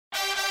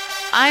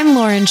I'm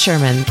Lauren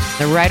Sherman,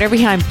 the writer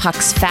behind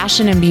Puck's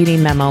Fashion and Beauty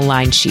Memo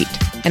line sheet,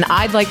 and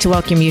I'd like to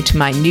welcome you to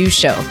my new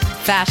show,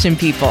 Fashion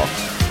People.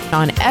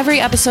 On every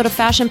episode of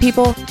Fashion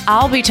People,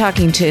 I'll be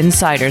talking to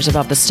insiders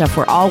about the stuff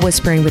we're all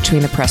whispering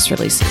between the press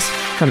releases,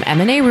 from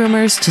M&A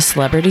rumors to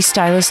celebrity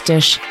stylist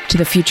dish to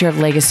the future of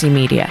legacy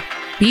media.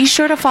 Be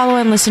sure to follow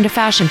and listen to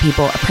Fashion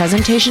People, a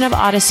presentation of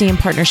Odyssey in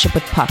partnership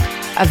with Puck,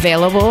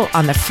 available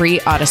on the free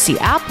Odyssey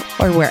app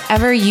or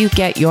wherever you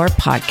get your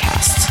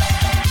podcasts.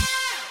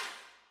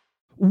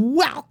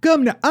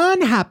 Welcome to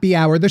Unhappy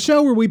Hour, the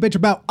show where we bitch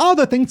about all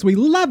the things we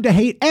love to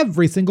hate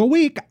every single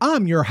week.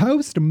 I'm your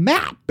host,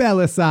 Matt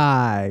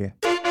Belisai.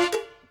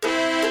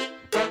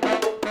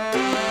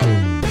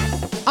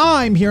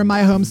 I'm here in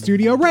my home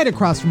studio right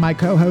across from my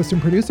co-host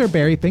and producer,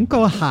 Barry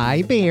Finkel.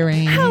 Hi,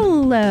 Barry.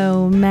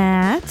 Hello,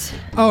 Matt.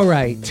 All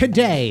right,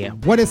 today,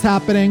 what is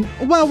happening?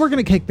 Well, we're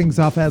going to kick things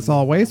off as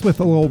always with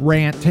a little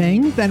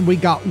ranting. Then we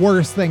got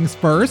Worst Things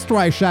First,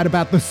 where I shout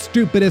about the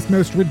stupidest,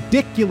 most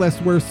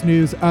ridiculous worst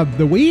news of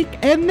the week.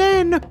 And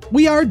then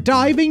we are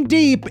diving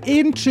deep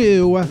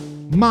into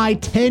my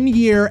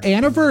 10-year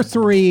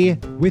anniversary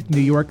with New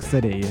York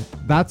City.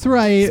 That's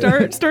right.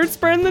 Start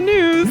spreading the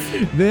news.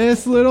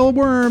 This little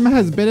worm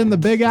has been in the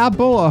Big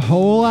Apple a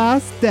whole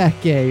ass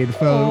decade,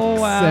 folks. Oh,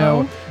 wow.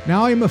 So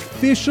now I'm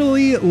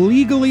officially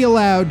legally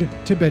allowed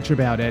to bitch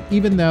about it,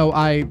 even though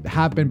I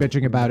have been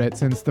bitching about it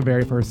since the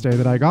very first day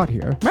that I got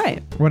here.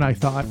 Right. When I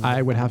thought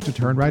I would have to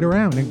turn right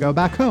around and go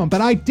back home, but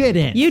I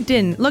didn't. You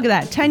didn't. Look at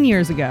that. 10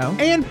 years ago.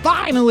 And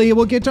finally,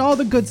 we'll get to all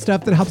the good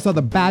stuff that helps all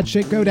the bad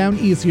shit go down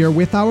easier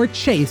with our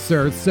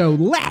chasers. So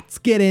let's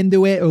get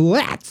into it.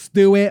 Let's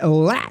do it.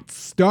 Let's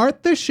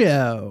start the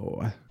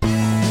show.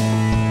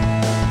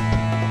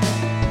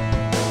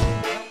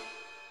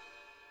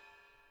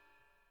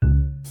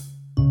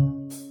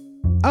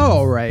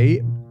 All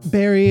right,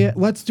 Barry,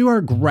 let's do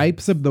our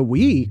gripes of the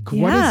week.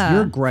 What is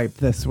your gripe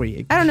this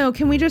week? I don't know.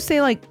 Can we just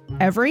say like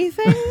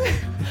everything?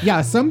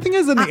 Yeah, something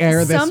is in the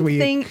air this week.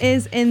 Something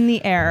is in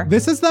the air.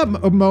 This is the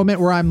moment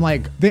where I'm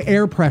like, the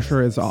air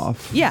pressure is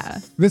off. Yeah.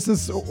 This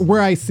is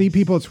where I see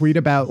people tweet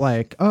about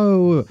like,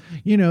 oh,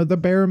 you know, the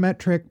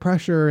barometric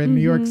pressure in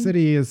New York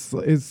City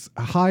is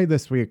high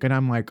this week. And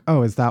I'm like,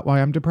 oh, is that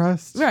why I'm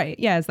depressed? Right.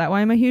 Yeah. Is that why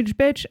I'm a huge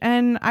bitch?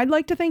 And I'd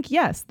like to think,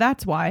 yes,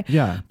 that's why.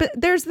 Yeah. But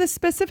there's this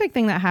specific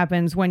thing that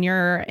happens when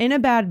you're in a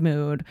bad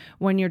mood,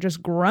 when you're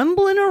just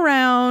grumbling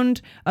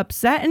around,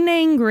 upset and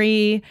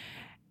angry,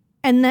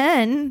 and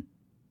then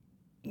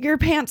your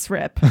pants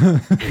rip.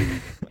 And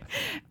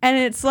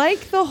it's like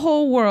the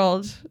whole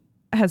world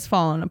has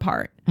fallen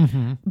apart.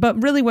 Mm-hmm.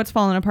 But really what's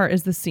fallen apart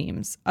is the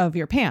seams of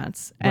your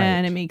pants. Right.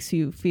 And it makes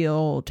you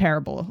feel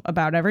terrible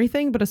about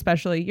everything, but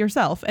especially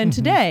yourself. And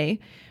today,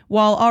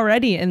 while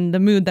already in the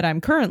mood that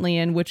I'm currently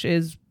in, which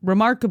is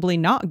remarkably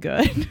not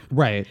good.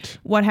 Right.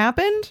 What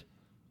happened?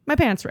 My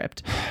pants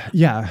ripped.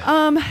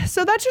 Yeah.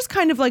 So that's just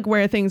kind of like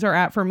where things are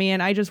at for me.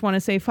 And I just want to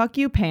say, fuck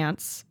you,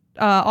 pants.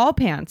 All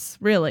pants,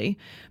 really.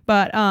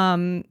 But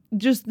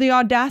just the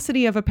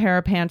audacity of a pair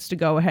of pants to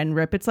go ahead and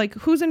rip. It's like,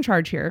 who's in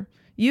charge here?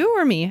 You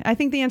or me? I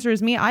think the answer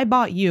is me. I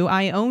bought you.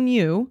 I own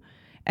you.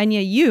 And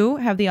yet you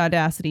have the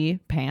audacity,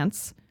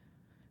 pants,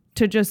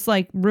 to just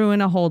like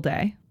ruin a whole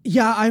day.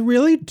 Yeah, I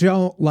really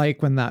don't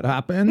like when that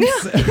happens.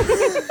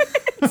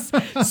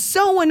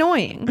 So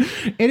annoying.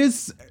 It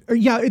is.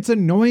 Yeah, it's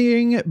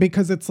annoying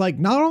because it's like,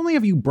 not only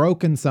have you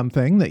broken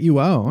something that you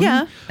own.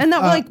 Yeah. And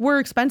that like were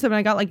expensive and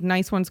I got like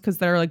nice ones because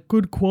they're like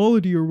good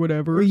quality or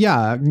whatever.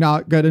 Yeah.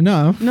 Not good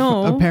enough.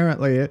 No.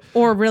 Apparently.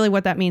 Or really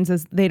what that means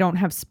is they don't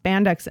have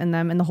spandex in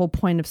them. And the whole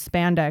point of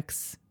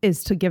spandex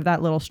is to give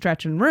that little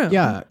stretch and room.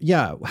 Yeah.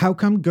 Yeah. How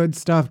come good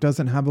stuff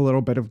doesn't have a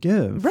little bit of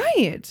give?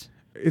 Right.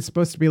 It's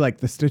supposed to be like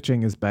the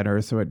stitching is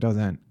better so it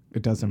doesn't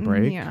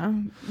break. Yeah.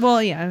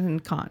 Well, yeah,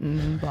 and cotton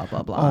and blah,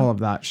 blah, blah. All of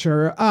that,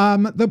 sure.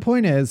 The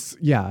point is,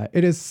 yeah,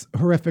 it is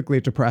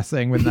horrifically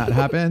depressing when that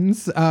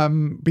happens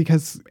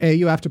because A,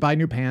 you have to buy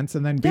new pants,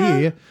 and then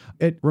B,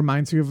 it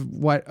reminds you of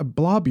what a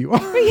blob you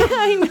are. Yeah,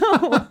 I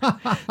know.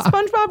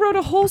 SpongeBob wrote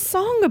a whole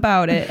song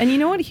about it. And you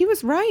know what? He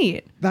was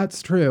right.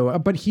 That's true.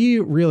 But he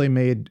really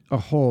made a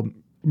whole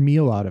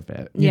meal out of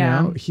it. You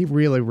know? He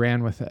really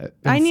ran with it.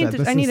 I need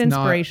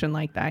inspiration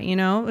like that, you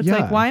know? It's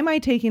like, why am I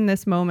taking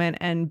this moment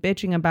and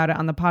bitching about it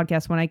on the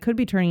podcast when I could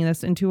be turning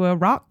this into a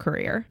rock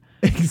career?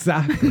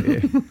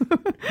 Exactly.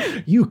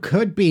 You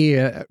could be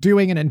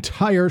doing an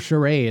entire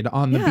charade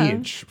on the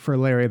beach for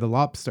Larry the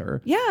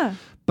Lobster. Yeah.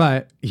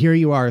 But here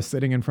you are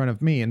sitting in front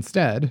of me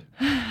instead.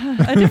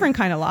 A different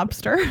kind of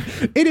lobster.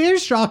 It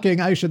is shocking,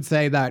 I should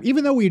say, that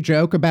even though we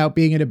joke about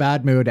being in a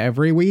bad mood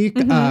every week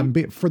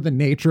for the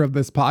nature of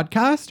this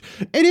podcast,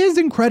 it is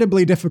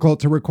incredibly difficult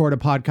to record a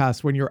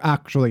podcast when you're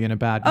actually in a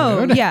bad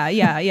mood. Oh,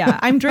 yeah.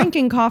 I'm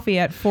drinking coffee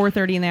at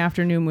 4:30 in the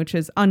afternoon, which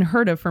is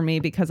unheard of for me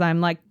because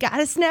I'm like,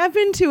 gotta snap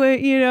into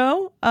it, you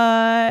know?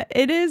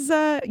 It is,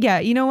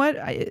 you know what?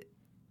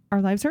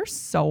 our lives are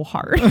so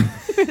hard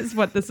is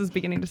what this is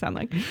beginning to sound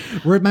like.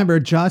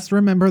 Just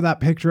remember that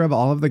picture of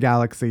all of the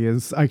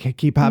galaxies. I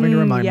keep having to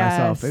remind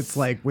myself. It's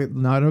like,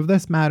 none of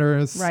this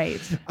matters. Right.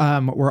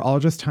 We're all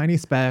just tiny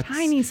specks.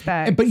 Tiny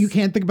specks. But you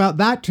can't think about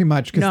that too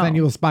much because No. then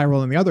you'll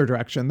spiral in the other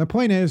direction. The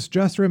point is,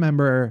 just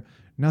remember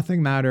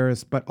nothing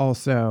matters, but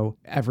also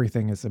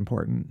everything is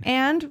important.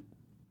 And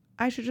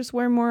I should just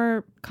wear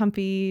more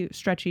comfy,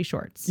 stretchy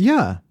shorts.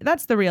 Yeah.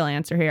 That's the real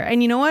answer here.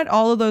 And you know what?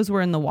 All of those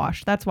were in the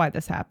wash. That's why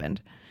this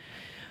happened.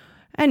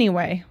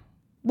 Anyway,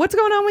 what's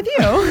going on with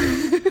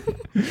you?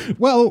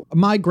 Well,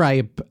 my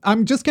gripe,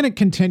 I'm just going to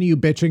continue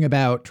bitching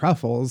about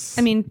Truffles.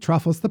 I mean,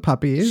 Truffles the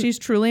puppy. She's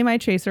truly my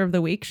chaser of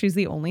the week. She's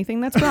the only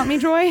thing that's brought me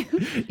joy.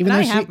 And though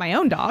I she- have my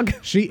own dog.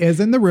 She is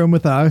in the room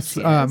with us.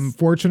 She is.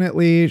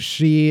 Fortunately,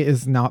 she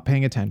is not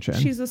paying attention.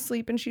 She's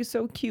asleep and she's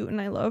so cute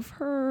and I love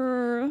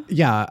her.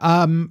 Yeah.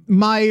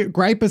 My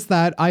gripe is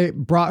that I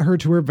brought her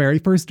to her very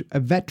first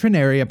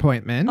veterinary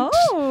appointment.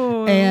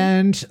 Oh.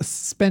 And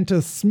spent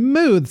a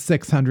smooth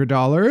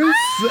 $600.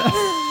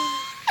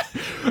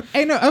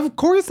 And of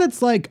course,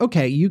 it's like,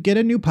 okay, you get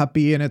a new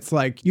puppy and it's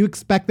like, you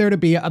expect there to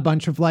be a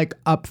bunch of like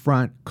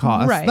upfront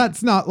costs. Right.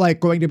 That's not like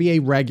going to be a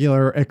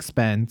regular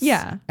expense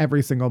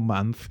every single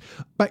month.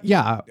 But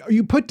yeah,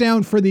 you put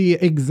down for the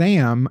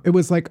exam, it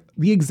was like,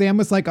 the exam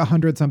was like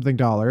 $100-something.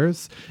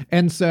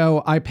 And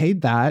so I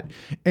paid that.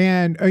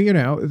 And,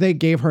 they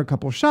gave her a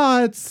couple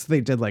shots.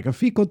 They did like a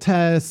fecal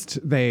test.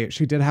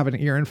 She did have an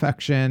ear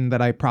infection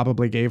that I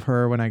probably gave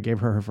her when I gave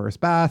her first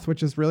bath,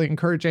 which is really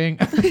encouraging.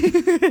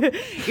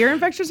 Ear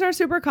infections are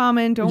super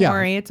common. Don't Yeah.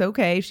 worry. It's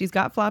okay. She's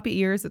got floppy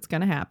ears. It's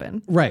going to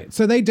happen. Right.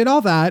 So they did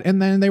all that.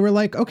 And then they were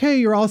like, okay,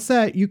 you're all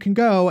set. You can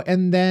go.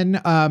 And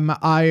then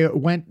I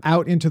went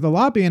out into the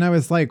lobby and I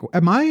was like,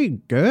 am I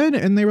good?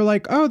 And they were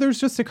like, oh, there's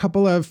just a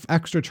couple of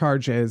extra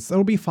charges.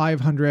 It'll be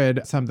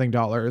 $500-something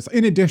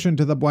in addition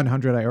to the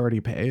 $100 I already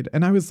paid.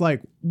 And I was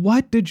like,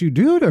 what did you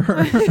do to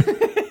her?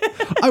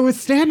 I was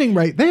standing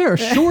right there.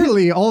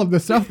 Surely all of the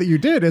stuff that you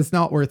did is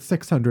not worth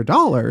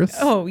 $600.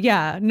 Oh,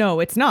 yeah. No,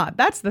 it's not.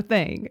 That's the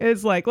thing.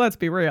 It's like, let's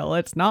be real.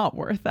 It's not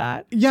worth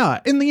that. Yeah.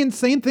 And the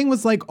insane thing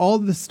was like all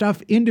the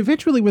stuff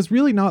individually was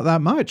really not that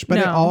much, but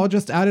it No. all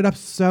just added up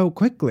so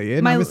quickly.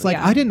 And I was like,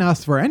 yeah. I didn't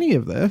ask for any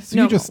of this.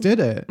 No. You just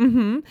did it.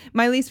 Mm-hmm.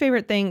 My least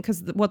favorite thing,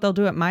 because what they'll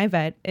do at my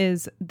vet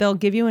is they'll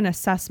give you an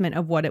assessment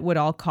of what it would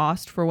all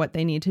cost for what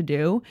they need to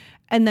do.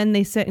 And then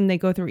they sit and they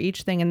go through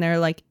each thing and they're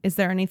like, is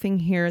there anything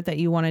here that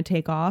you want to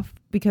take off?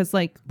 Because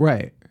like,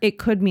 Right. it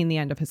could mean the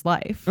end of his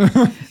life.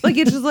 Like,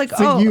 it's just like,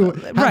 So you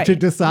have to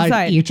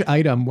decide each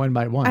item one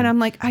by one. And I'm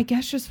like, I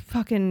guess just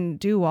fucking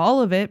do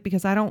all of it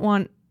because I don't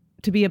want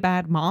to be a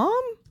bad mom.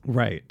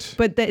 Right.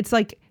 But it's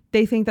like,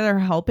 they think that they're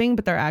helping,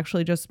 but they're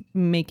actually just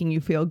making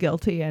you feel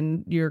guilty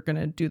and you're going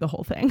to do the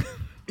whole thing.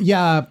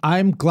 Yeah.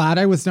 I'm glad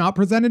I was not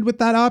presented with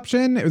that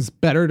option. It was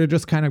better to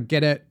just kind of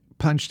get it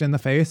punched in the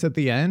face at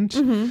the end.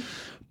 Mm-hmm.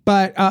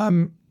 But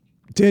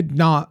did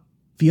not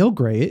feel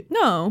great.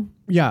 No.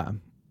 Yeah.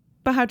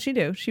 But how'd she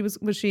do?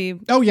 Was she?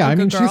 Oh, yeah. a I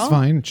mean, good she's girl?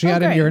 fine. She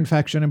had an great. ear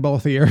infection in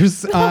both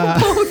ears.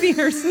 Both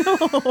ears,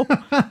 no.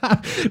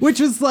 Which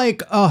is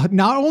like,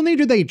 not only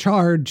do they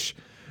charge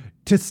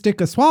to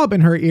stick a swab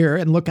in her ear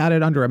and look at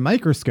it under a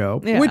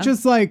microscope, Yeah. which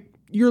is like,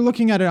 you're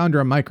looking at it under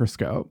a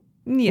microscope.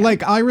 Yeah.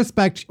 Like, I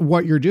respect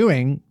what you're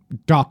doing,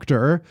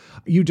 doctor.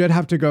 You did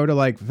have to go to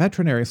like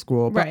veterinary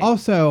school, but Right.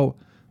 also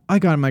I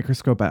got a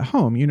microscope at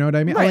home. You know what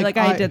I mean? Right, like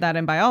I did that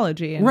in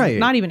biology. And Right.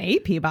 not even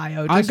AP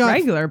bio, just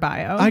regular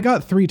bio. I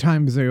got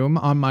 3x zoom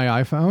on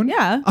my iPhone.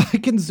 Yeah. I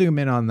can zoom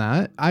in on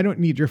that. I don't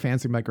need your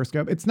fancy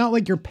microscope. It's not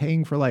like you're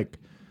paying for like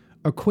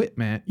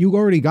equipment. You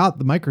already got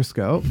the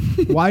microscope.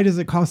 Why does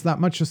it cost that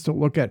much just to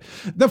look at?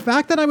 The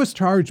fact that I was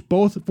charged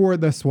both for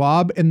the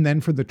swab and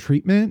then for the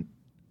treatment,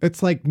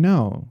 it's like,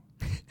 no,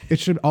 it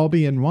should all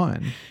be in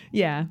one.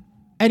 Yeah.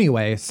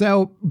 Anyway,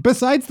 so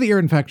besides the ear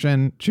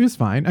infection, she was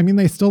fine. I mean,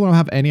 they still don't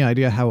have any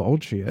idea how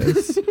old she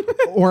is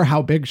or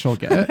how big she'll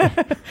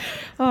get.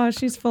 Oh,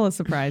 she's full of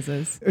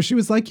surprises. She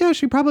was like, yeah,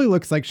 she probably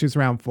looks like she's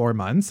around 4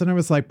 months. And I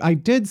was like, I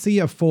did see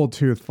a full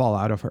tooth fall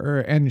out of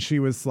her. And she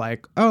was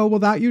like, oh, well,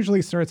 that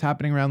usually starts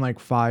happening around like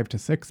 5 to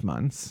 6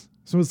 months.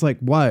 So I was like,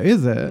 what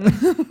is it?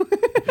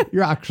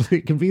 You're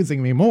actually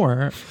confusing me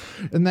more.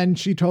 And then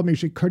she told me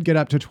she could get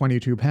up to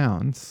 22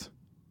 pounds.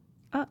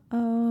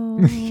 Uh-oh.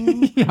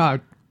 Yeah,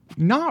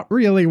 not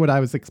really what I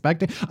was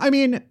expecting. I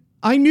mean,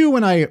 I knew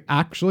when I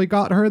actually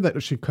got her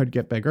that she could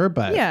get bigger,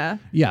 but Yeah.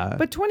 yeah.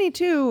 But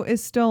 22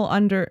 is still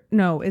under,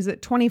 no, is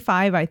it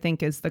 25, I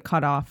think, is the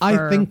cutoff for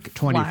I think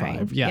 25.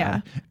 flying.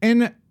 Yeah.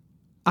 And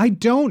I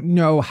don't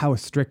know how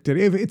strict it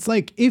is. It's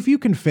like if you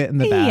can fit in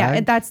the bag.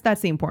 Yeah,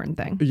 that's the important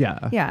thing.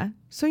 Yeah. Yeah.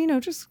 So,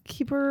 just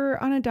keep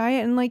her on a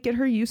diet and like get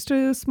her used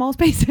to small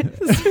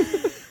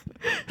spaces.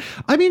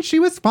 I mean, she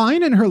was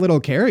fine in her little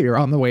carrier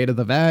on the way to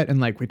the vet,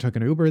 and like we took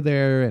an Uber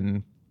there,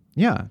 and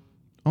yeah,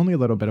 only a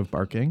little bit of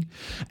barking.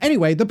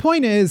 Anyway, the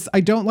point is,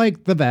 I don't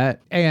like the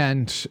vet,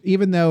 and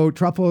even though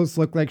Truffles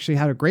looked like she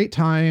had a great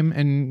time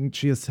and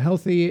she is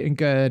healthy and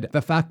good,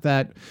 the fact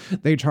that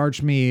they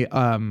charged me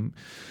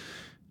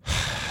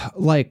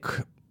like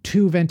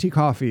 2 venti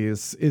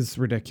coffees is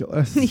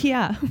ridiculous.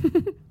 Yeah.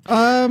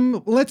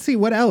 Let's see,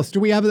 what else?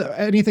 Do we have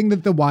anything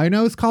that the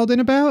winos called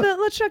in about?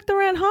 Let's check the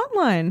rant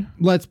hotline.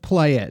 Let's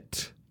play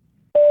it.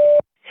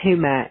 Hey,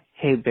 Matt.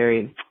 Hey,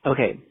 Barry.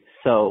 Okay,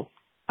 so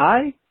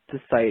I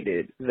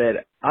decided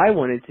that I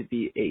wanted to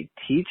be a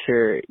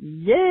teacher.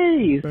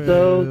 Yay!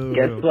 So Boo.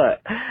 guess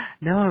what?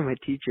 Now I'm a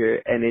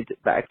teacher, and it's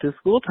back to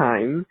school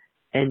time.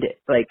 And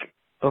like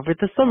over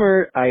the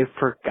summer, I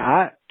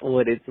forgot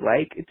what it's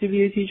like to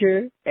be a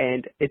teacher,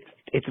 and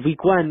it's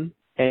week 1,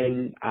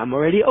 and I'm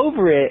already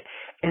over it.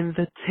 And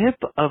the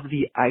tip of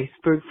the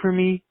iceberg for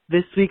me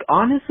this week,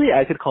 honestly,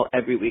 I could call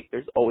every week.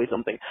 There's always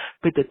something.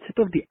 But the tip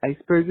of the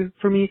iceberg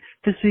for me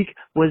this week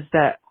was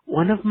that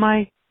one of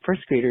my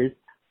first graders,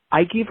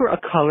 I gave her a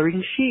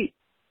coloring sheet.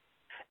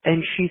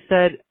 And she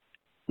said,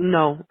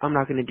 no, I'm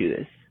not going to do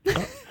this.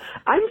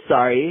 I'm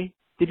sorry.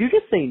 Did you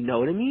just say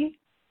no to me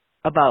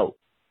about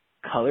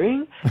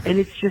coloring? And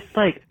it's just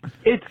like,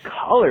 it's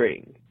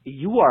coloring.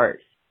 You are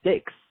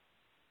 6.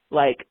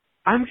 Like,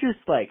 I'm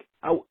just like,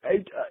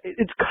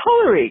 it's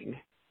coloring.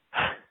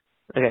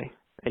 Okay,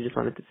 I just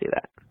wanted to say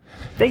that.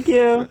 Thank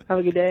you. Have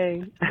a good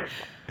day.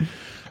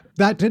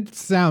 That did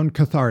sound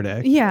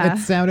cathartic. Yeah. It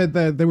sounded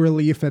the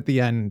relief at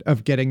the end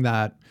of getting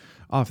that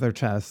off their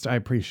chest. I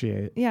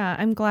appreciate. Yeah,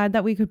 I'm glad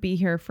that we could be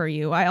here for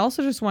you. I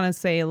also just want to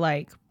say,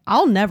 like,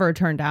 I'll never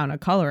turn down a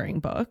coloring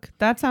book.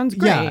 That sounds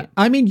great. Yeah,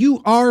 I mean,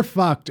 you are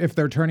fucked if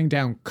they're turning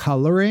down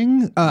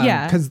coloring.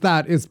 Yeah. Because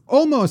that is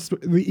almost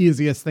the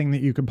easiest thing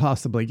that you could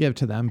possibly give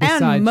to them.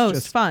 Besides And most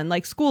just, fun.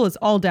 Like, school is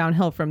all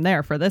downhill from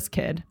there for this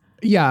kid.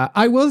 Yeah,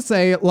 I will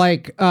say,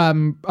 like,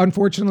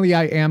 unfortunately,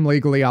 I am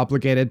legally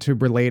obligated to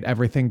relate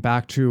everything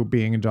back to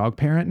being a dog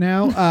parent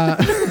now.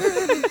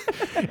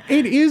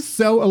 It is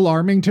so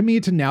alarming to me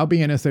to now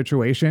be in a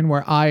situation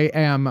where I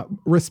am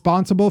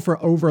responsible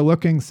for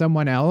overlooking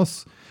someone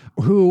else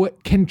who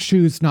can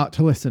choose not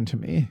to listen to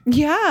me.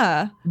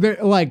 Yeah. There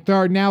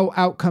are now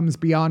outcomes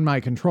beyond my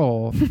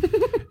control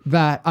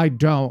that I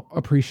don't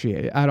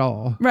appreciate at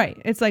all. Right.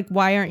 It's like,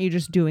 why aren't you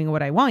just doing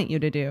what I want you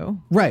to do?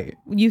 Right.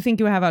 You think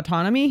you have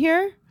autonomy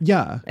here?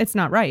 Yeah. It's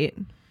not right.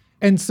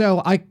 And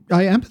so I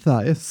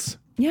empathize.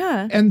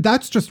 Yeah. And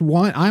that's just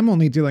one. I'm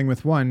only dealing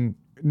with one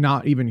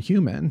not even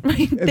human.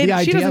 She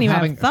doesn't even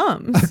have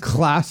thumbs. A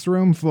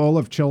classroom full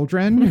of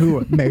children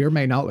who may or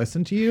may not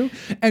listen to you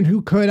and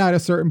who could at a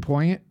certain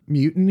point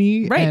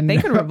mutiny and they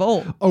could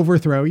revolt.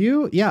 Overthrow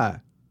you. Yeah.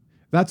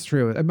 That's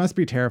true. It must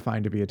be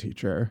terrifying to be a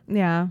teacher.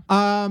 Yeah.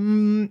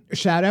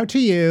 Shout out to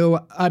you.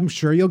 I'm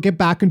sure you'll get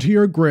back into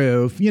your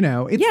groove. You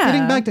know, it's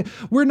getting back to,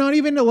 we're not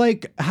even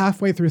like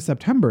halfway through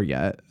September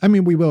yet. I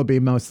mean, we will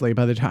be mostly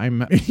by the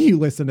time you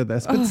listen to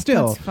this, but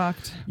still. That's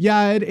fucked.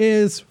 Yeah, it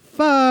is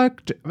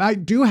fucked. I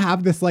do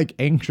have this like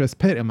anxious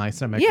pit in my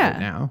stomach right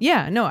now.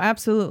 Yeah, no,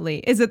 absolutely.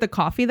 Is it the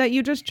coffee that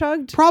you just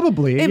chugged?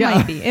 Probably. It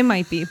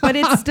might be, but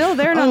it's still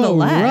there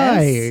nonetheless. Oh,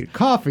 right.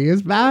 Coffee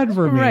is bad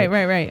for me.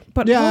 Right.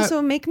 But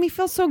also make me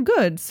feel so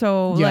good.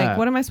 So like,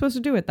 what am I supposed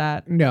to do with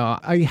that? No,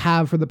 I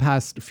have for the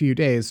past few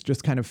days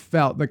just kind of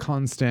felt the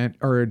constant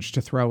urge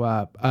to throw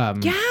up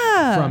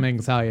from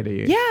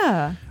anxiety.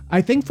 Yeah.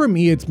 I think for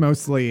me, it's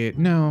mostly,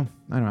 no,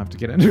 I don't have to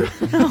get into it.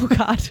 Oh,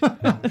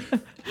 God.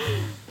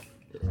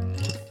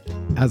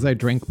 As I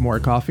drink more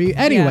coffee.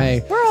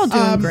 Anyway. We're all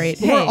doing great.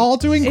 Hey, we're all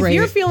doing great. If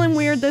you're feeling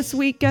weird this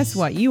week, guess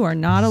what? You are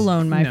not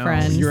alone, my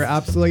friend. You're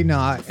absolutely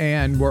not.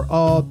 And we're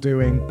all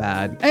doing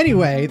bad.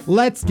 Anyway,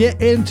 let's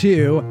get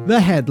into the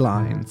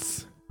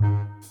headlines.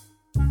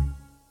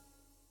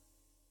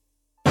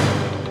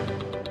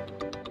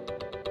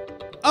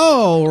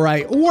 All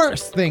right,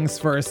 worst things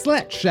first.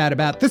 Let's chat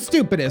about the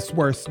stupidest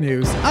worst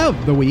news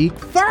of the week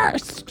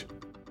first.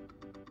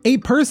 A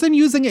person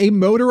using a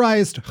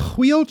motorized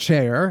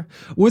wheelchair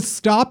was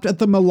stopped at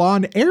the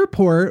Milan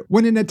airport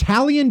when an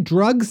Italian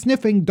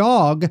drug-sniffing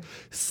dog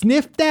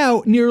sniffed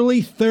out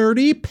nearly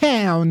 30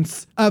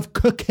 pounds of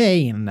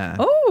cocaine.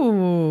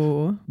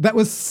 Oh. That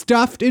was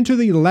stuffed into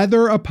the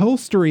leather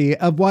upholstery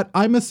of what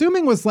I'm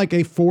assuming was like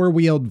a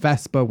 4-wheeled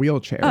Vespa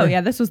wheelchair. Oh,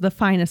 yeah, this was the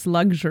finest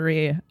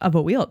luxury of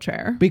a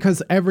wheelchair.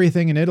 Because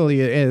everything in Italy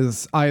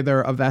is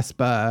either a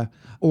Vespa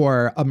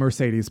or a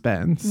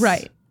Mercedes-Benz.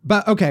 Right.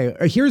 But okay,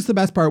 here's the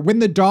best part. When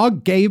the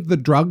dog gave the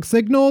drug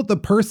signal, the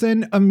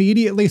person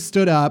immediately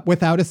stood up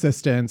without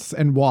assistance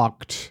and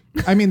walked.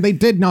 I mean, they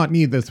did not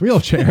need this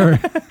wheelchair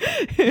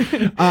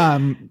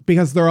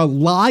because they're a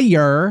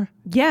liar.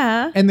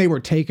 Yeah. And they were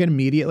taken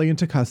immediately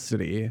into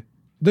custody.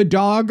 The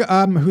dog,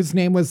 whose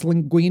name was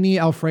Linguini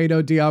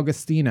Alfredo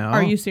D'Agostino.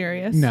 Are you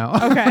serious? No.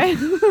 Okay.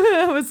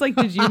 I was like,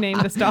 did you name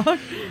this dog?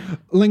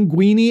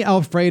 Linguini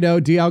Alfredo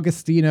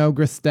D'Agostino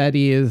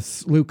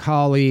Gristetti's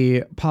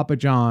Lucali Papa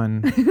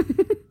John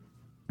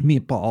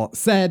Meatball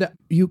said,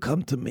 "You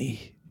come to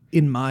me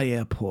in my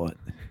airport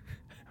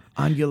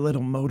on your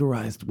little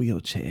motorized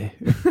wheelchair."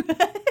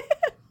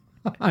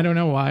 I don't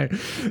know why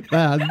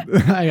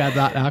I had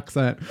that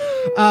accent.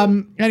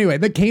 Anyway,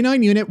 the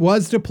canine unit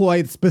was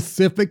deployed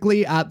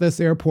specifically at this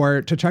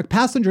airport to check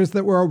passengers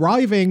that were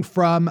arriving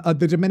from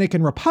the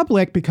Dominican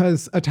Republic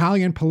because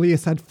Italian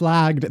police had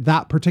flagged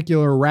that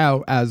particular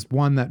route as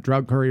one that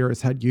drug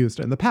couriers had used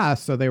in the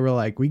past. So they were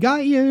like, we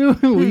got you.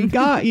 We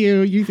got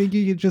you. You think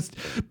you could just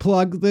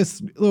plug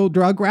this little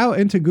drug route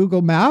into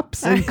Google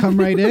Maps and come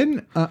right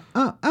in?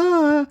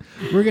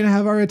 We're going to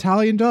have our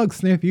Italian dog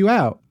sniff you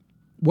out.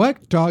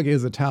 What dog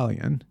is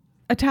Italian?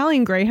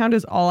 Italian Greyhound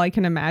is all I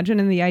can imagine.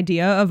 And the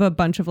idea of a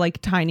bunch of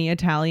like tiny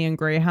Italian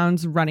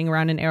Greyhounds running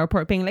around an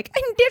airport being like,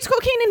 there's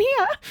cocaine in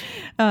here,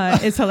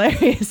 is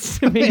hilarious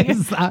to me.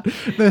 Is that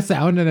the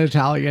sound an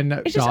Italian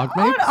It's dog just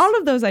makes? all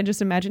of those I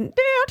just imagine. They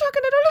are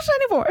talking in a little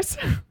tiny voice.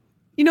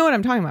 You know what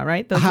I'm talking about,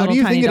 right? Those How do little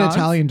you tiny think dogs.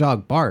 an Italian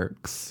dog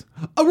barks?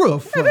 A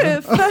roof. A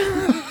roof.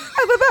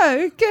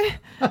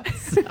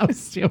 So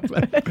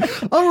stupid.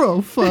 A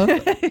roof. A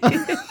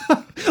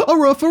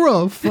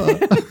roof.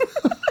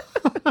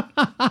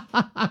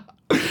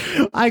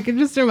 I can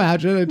just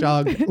imagine a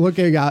dog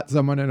looking at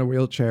someone in a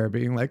wheelchair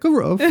being like, a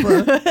roof.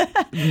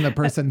 And the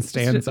person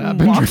stands up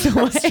and walks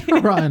tries to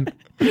run.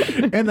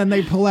 And then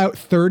they pull out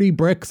 30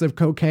 bricks of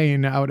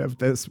cocaine out of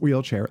this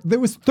wheelchair. There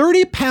was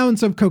 30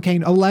 pounds of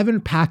cocaine,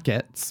 11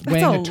 packets,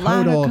 weighing a a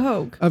lot of total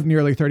coke. of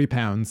nearly 30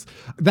 pounds.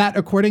 That,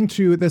 according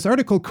to this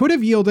article, could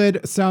have yielded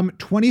some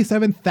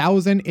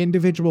 27,000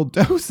 individual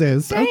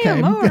doses.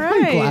 Damn, all I'm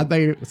right. glad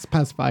they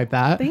specified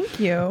that. Thank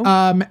you.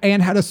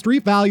 And had a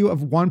street value of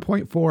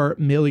 1.4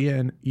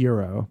 million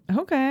euro,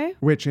 Okay.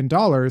 which in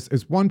dollars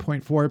is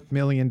 $1.4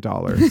 million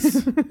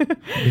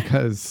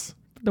because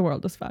The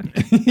world is fucked.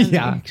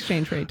 Yeah. The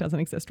exchange rate doesn't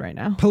exist right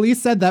now.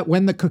 police said that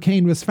when the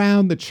cocaine was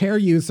found, the chair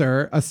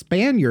user, a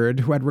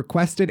Spaniard who had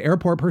requested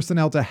airport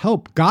personnel to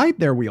help guide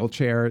their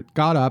wheelchair,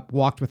 got up,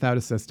 walked without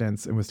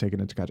assistance, and was taken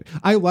into custody.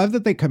 I love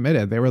that they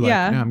committed. They were like,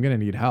 Yeah. no, I'm going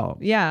to need help.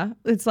 Yeah.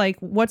 It's like,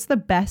 what's the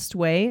best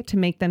way to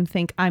make them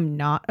think I'm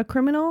not a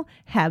criminal?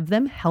 Have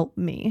them help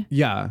me.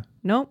 Yeah.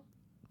 Nope.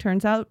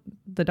 Turns out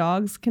the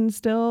dogs can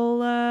still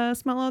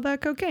smell all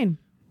that cocaine.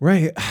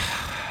 Right.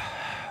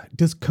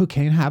 Does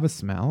cocaine have a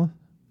smell?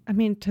 I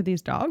mean, to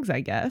these dogs,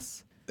 I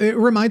guess. It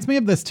reminds me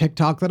of this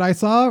TikTok that I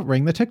saw,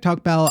 ring the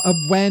TikTok bell, of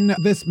when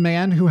this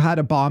man who had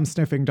a bomb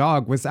sniffing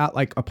dog was at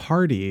like a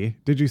party.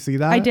 Did you see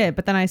that? I did,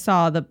 but then I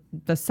saw the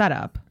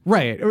setup.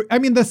 Right. I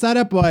mean, the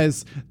setup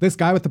was this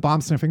guy with the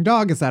bomb sniffing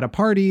dog is at a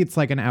party. It's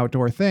like an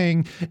outdoor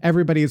thing.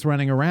 Everybody's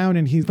running around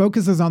and he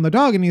focuses on the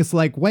dog and he's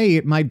like,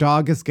 wait, my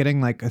dog is getting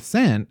like a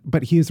scent,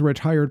 but he's a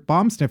retired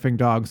bomb sniffing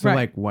dog. So Right.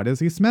 like, what is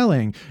he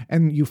smelling?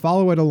 And you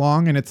follow it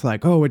along and it's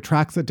like, oh, it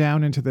tracks it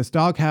down into this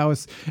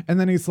doghouse. And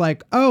then he's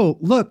like, oh,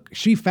 look,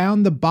 she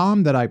found the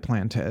bomb that I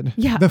planted.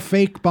 Yeah. The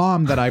fake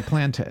bomb that I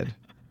planted.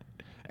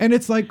 And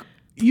it's like,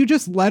 you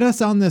just let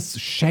us on this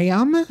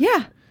sham?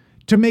 Yeah.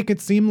 To make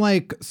it seem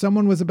like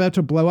someone was about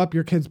to blow up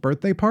your kid's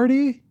birthday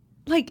party?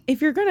 Like,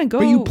 if you're going to go.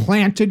 But you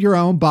planted your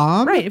own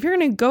bomb? Right. If you're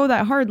going to go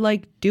that hard,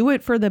 like, do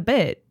it for the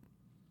bit.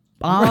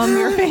 Bomb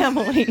your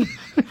family.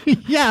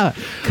 Yeah.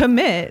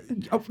 Commit.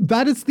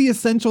 That is the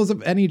essentials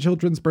of any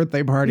children's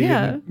birthday party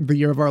Yeah. in the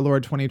year of our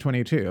Lord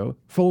 2022.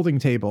 Folding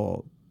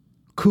table,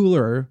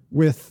 cooler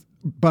with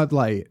Bud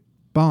Light,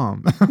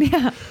 bomb.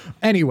 Yeah.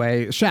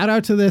 Anyway, shout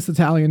out to this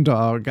Italian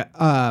dog,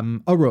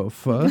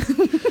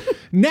 Arofa.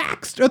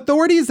 Next,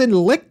 authorities in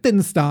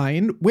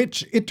Liechtenstein,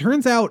 which it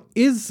turns out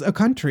is a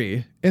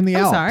country in the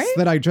Alps sorry?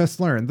 that I just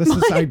learned.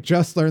 I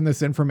just learned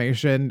this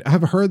information.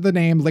 I've heard the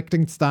name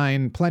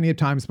Liechtenstein plenty of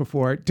times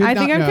before. I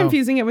think I'm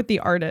confusing it with the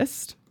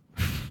artist.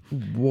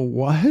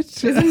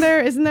 What? Isn't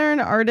there an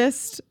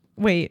artist?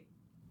 Wait.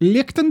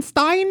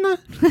 Liechtenstein?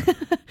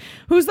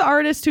 Who's the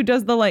artist who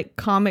does the like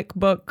comic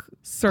book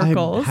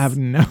circles? I have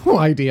no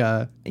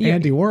idea. Yeah.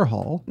 Andy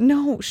Warhol.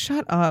 No,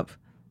 shut up.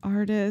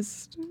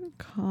 Artist,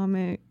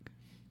 comic,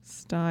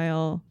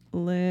 style,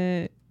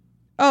 lit.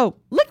 Oh,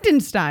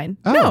 Liechtenstein.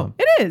 Oh. No,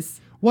 it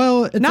is.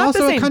 Well, it's Not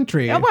also the same. a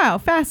country. Oh, wow,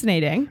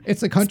 fascinating.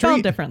 It's a country.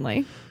 Spelled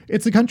differently.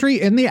 It's a country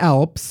in the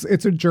Alps.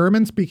 It's a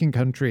German-speaking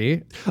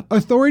country.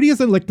 Authorities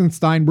in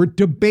Liechtenstein were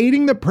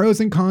debating the pros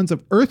and cons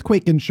of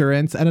earthquake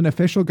insurance at an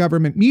official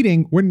government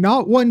meeting when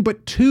not one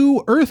but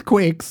two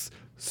earthquakes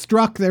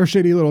struck their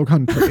shitty little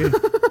country.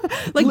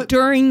 Like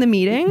during the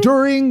meeting?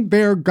 During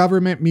their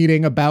government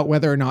meeting about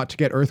whether or not to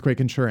get earthquake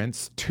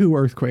insurance, two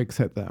earthquakes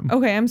hit them.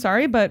 Okay, I'm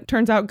sorry, but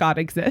turns out God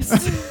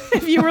exists.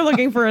 If you were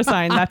looking for a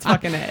sign, that's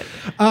fucking it.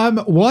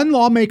 One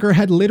lawmaker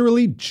had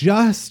literally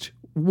just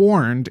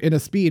warned in a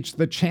speech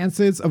the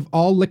chances of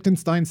all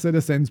Liechtenstein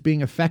citizens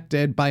being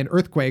affected by an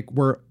earthquake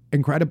were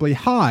incredibly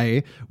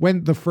high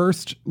when the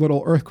first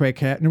little earthquake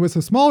hit, and it was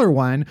a smaller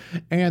one,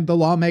 and the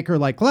lawmaker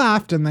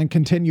laughed and then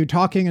continued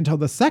talking until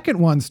the second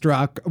one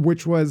struck,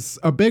 which was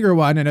a bigger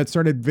one, and it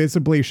started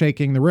visibly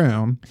shaking the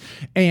room,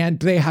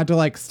 and they had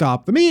to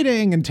stop the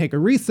meeting and take a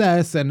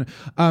recess, and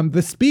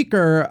the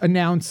speaker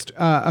announced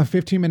a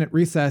 15-minute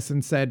recess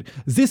and said,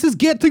 "This is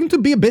getting to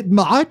be a bit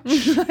much."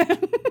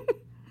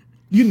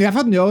 You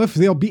never know if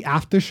there'll be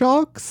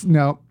aftershocks.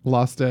 No,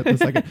 lost it in a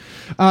second.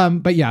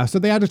 But yeah, so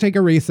they had to take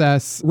a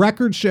recess.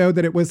 Records show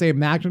that it was a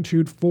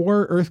magnitude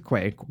 4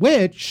 earthquake,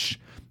 which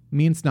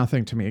means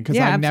nothing to me because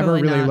I never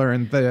really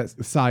learned the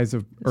size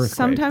of earthquakes.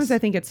 Sometimes I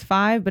think it's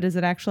 5, but is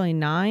it actually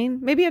 9?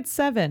 Maybe it's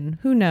 7.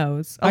 Who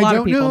knows? A lot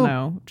of people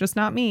know, just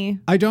not me.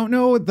 I don't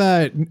know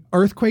the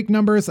earthquake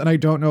numbers and I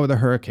don't know the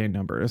hurricane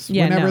numbers.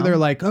 Yeah, Whenever they're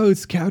like, oh,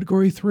 it's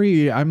category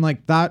 3, I'm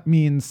like, that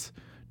means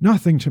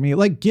nothing to me.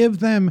 Like, give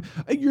them,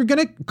 you're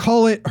going to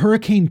call it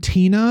Hurricane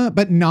Tina,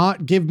 but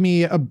not give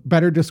me a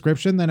better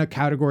description than a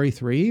category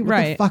 3?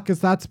 What the fuck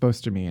is that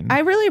supposed to mean? I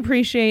really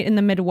appreciate in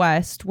the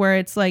Midwest where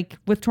it's like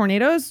with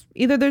tornadoes,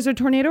 either there's a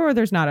tornado or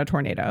there's not a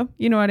tornado.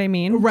 You know what I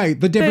mean? Right.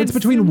 The difference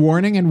between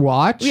warning and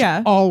watch,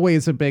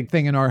 always a big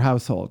thing in our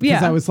household.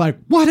 Because I was like,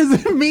 what does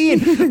it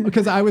mean?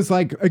 Because I was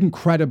like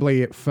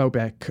incredibly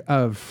phobic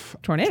of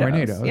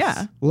tornadoes.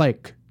 Yeah.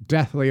 Like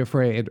deathly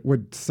afraid,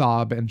 would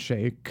sob and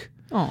shake.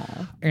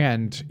 Aww.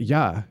 And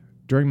yeah,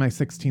 during my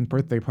 16th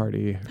birthday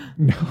party,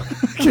 no,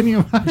 can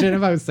you imagine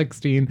if I was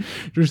 16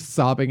 just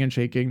sobbing and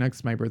shaking next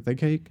to my birthday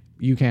cake?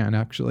 You can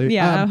actually.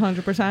 Yeah,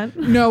 100%.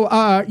 No,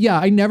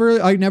 I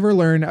never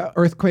learned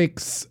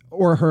earthquakes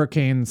or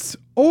hurricanes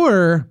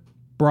or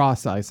bra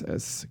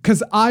sizes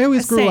because I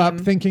always grew up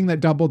thinking that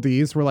double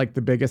D's were like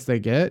the biggest they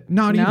get.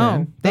 Not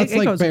even. That's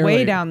it goes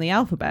way down the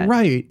alphabet.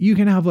 Right. You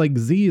can have like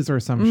Z's or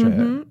some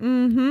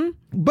shit.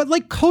 But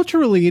like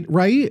culturally,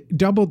 right?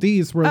 Double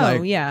D's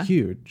were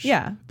huge.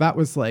 Yeah. That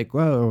was like,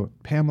 whoa,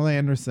 Pamela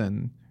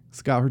Anderson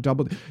got her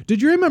double.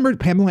 Did you remember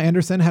Pamela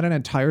Anderson had an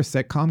entire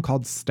sitcom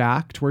called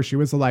Stacked where she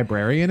was a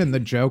librarian and the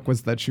joke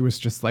was that she was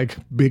just like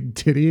big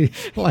titty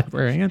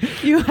librarian?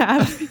 You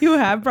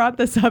have brought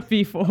this up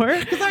before.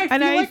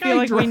 I feel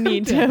like we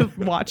need to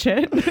watch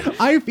it.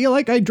 I feel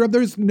like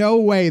there's no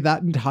way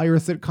that entire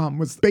sitcom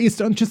was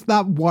based on just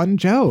that one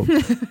joke.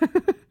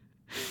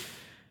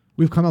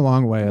 We've come a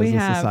long way as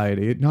a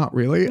society. Not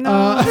really.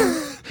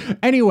 No.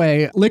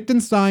 Anyway,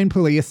 Liechtenstein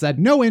police said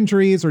no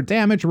injuries or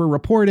damage were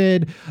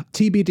reported.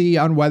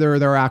 TBD on whether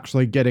they're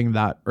actually getting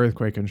that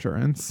earthquake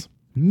insurance.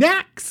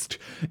 Next,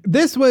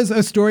 this was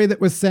a story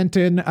that was sent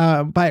in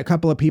by a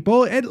couple of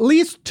people. At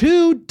least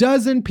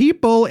 24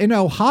 people in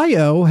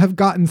Ohio have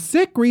gotten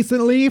sick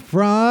recently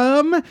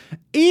from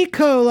E.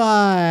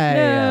 coli.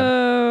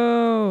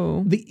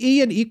 No. The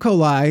E in E.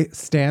 coli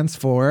stands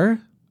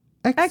for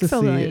ecstasy.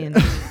 Excellent.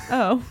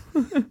 Oh.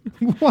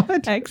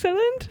 What?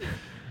 Excellent?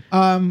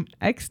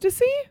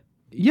 Ecstasy?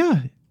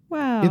 Yeah.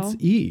 Wow. It's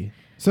E.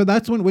 So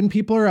that's when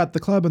people are at the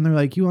club and they're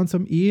like, you want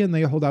some E? And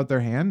they hold out their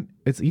hand.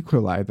 It's E.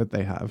 coli that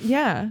they have.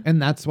 Yeah.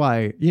 And that's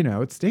why,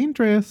 it's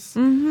dangerous.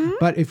 Mm-hmm.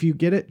 But if you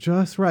get it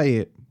just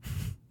right,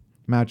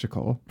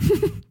 magical.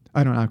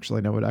 I don't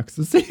actually know what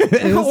ecstasy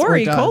is. Or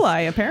E.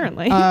 coli,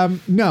 apparently.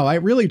 No, I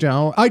really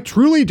don't. I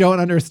truly don't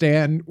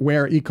understand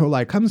where E.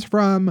 coli comes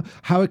from,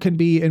 how it can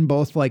be in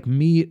both like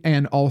meat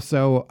and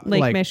also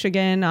Lake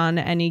Michigan on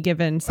any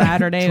given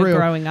Saturday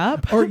growing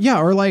up. Or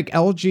like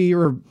algae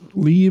or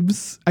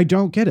leaves. I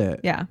don't get it.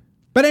 Yeah.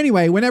 But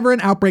anyway, whenever an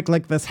outbreak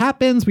like this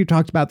happens, we've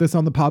talked about this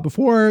on the pod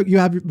before, you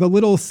have the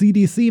little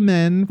CDC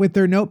men with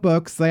their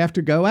notebooks. They have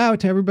to go out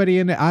to everybody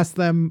and ask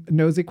them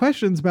nosy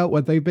questions about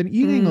what they've been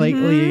eating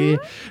lately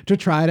to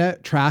try to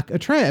track a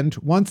trend.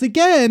 Once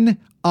again,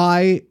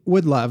 I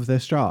would love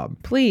this job.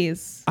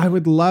 Please. I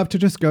would love to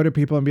just go to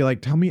people and be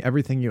like, tell me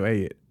everything you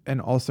ate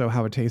and also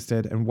how it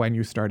tasted and when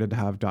you started to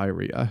have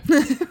diarrhea.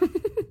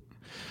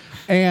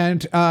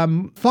 And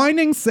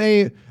findings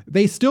say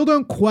they still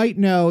don't quite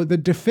know the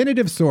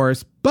definitive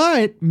source,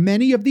 but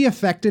many of the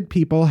affected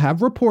people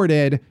have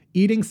reported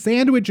eating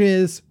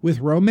sandwiches with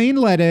romaine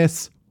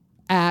lettuce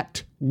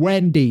at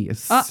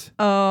Wendy's.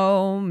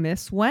 Uh-oh,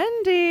 Miss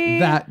Wendy.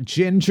 That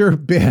ginger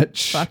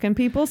bitch. Fucking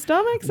people's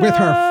stomachs with up.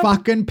 her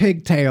fucking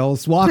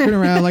pigtails, walking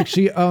around like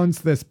she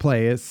owns this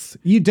place.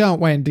 You don't,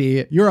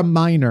 Wendy. You're a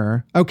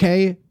minor,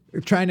 okay?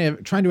 Trying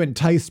to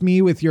entice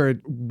me with your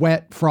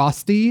wet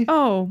Frosty.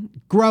 Oh.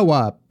 Grow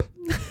up.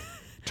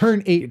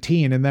 Turn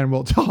 18 and then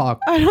we'll talk.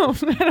 I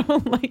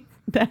don't like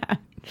that.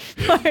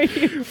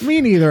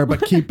 Me neither,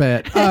 but keep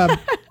it.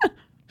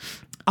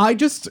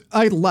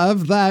 I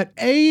love that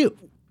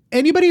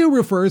anybody who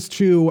refers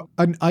to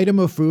an item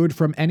of food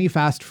from any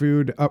fast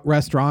food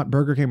restaurant,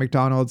 Burger King,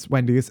 McDonald's,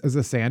 Wendy's, as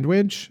a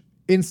sandwich,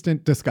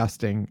 instant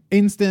disgusting,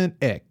 instant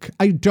ick.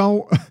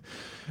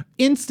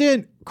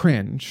 Instant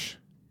cringe.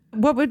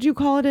 What would you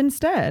call it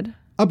instead?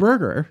 A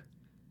burger.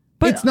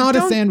 But it's not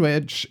a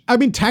sandwich. I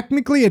mean,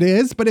 technically it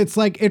is, but it's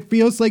like, it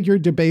feels like you're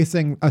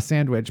debasing a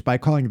sandwich by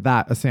calling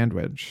that a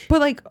sandwich.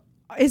 But like,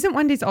 isn't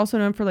Wendy's also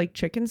known for like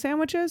chicken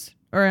sandwiches?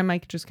 Or am I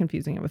just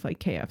confusing it with like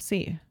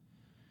KFC?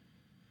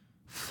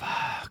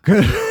 Fuck.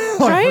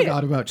 I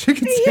forgot about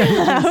chicken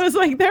sandwiches. Yeah, I was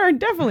like, there are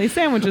definitely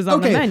sandwiches on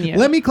the menu.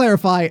 Let me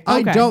clarify. Okay.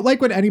 I don't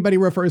like when anybody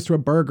refers to a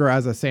burger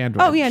as a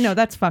sandwich. Oh, yeah, no,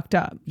 that's fucked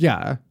up.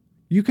 Yeah.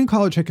 You can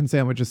call a chicken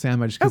sandwich a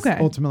sandwich because Okay.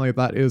 ultimately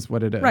that is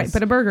what it is. Right,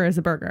 but a burger is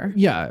a burger.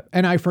 Yeah,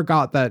 and I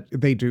forgot that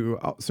they do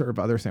serve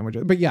other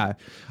sandwiches. But yeah,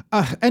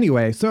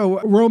 anyway, so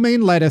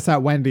romaine lettuce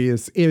at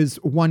Wendy's is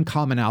one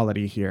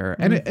commonality here.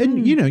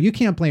 And you know, you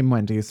can't blame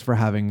Wendy's for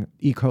having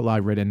E.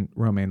 coli-ridden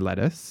romaine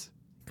lettuce.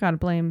 Gotta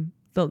blame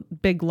the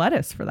big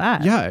lettuce for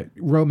that. Yeah,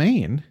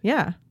 romaine,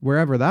 Yeah.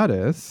 wherever that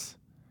is,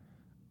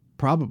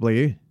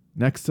 probably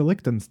next to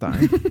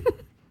Liechtenstein.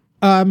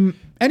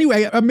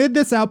 Anyway, amid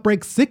this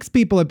outbreak, 6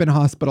 people have been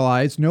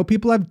hospitalized. No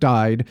people have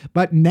died.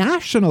 But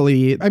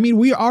nationally, I mean,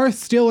 we are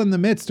still in the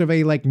midst of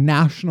a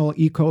national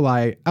E.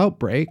 coli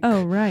outbreak.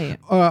 Oh, right.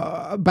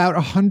 About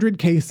 100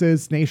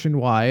 cases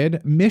nationwide.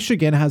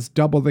 Michigan has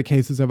double the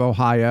cases of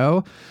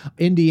Ohio.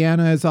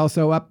 Indiana is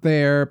also up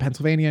there.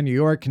 Pennsylvania, New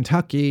York,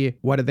 Kentucky.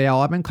 What do they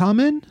all have in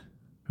common?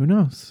 Who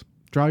knows?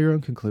 Draw your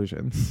own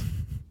conclusions.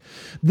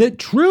 The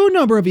true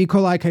number of E.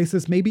 coli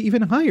cases may be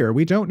even higher.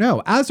 We don't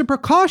know. As a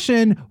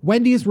precaution,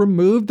 Wendy's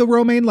removed the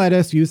romaine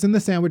lettuce used in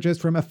the sandwiches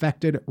from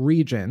affected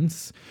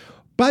regions.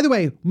 By the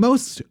way,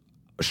 most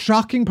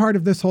shocking part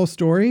of this whole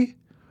story,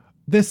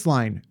 this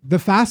line, the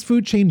fast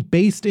food chain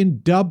based in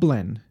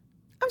Dublin.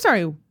 I'm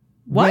sorry. What?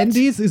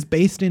 Wendy's is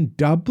based in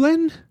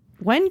Dublin?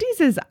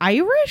 Wendy's is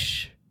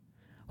Irish?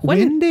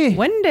 Wendy.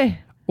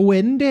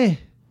 Wendy.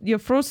 You're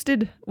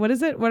frosted. What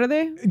is it? What are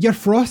they? You're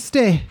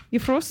frosty. You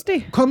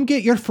frosty? Come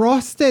get your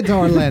frosty,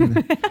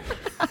 darling.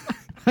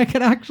 I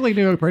can actually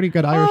do a pretty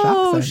good Irish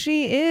Oh, accent.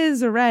 she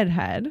is a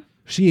redhead.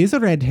 She is a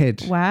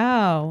redhead.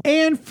 Wow.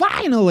 And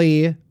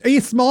finally, a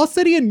small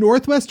city in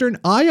northwestern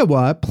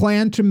Iowa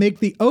planned to make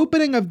the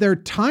opening of their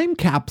time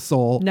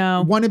capsule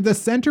one of the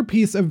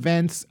centerpiece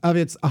events of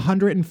its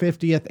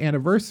 150th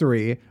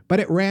anniversary, but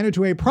it ran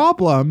into a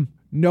problem.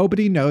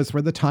 Nobody knows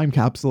where the time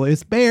capsule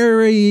is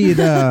buried.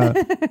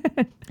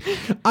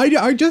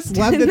 I just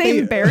love that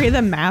they bury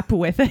the map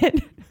with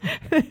it.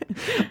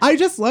 I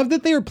just love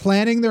that they are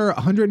planning their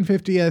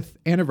 150th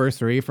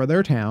anniversary for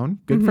their town.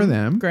 Good for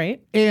them.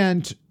 Great.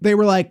 And they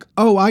were like,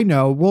 oh, I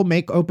know, we'll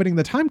make opening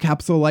the time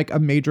capsule like a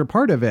major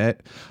part of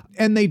it.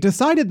 And they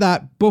decided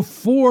that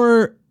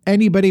before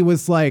anybody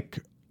was like,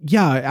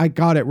 yeah, I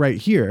got it right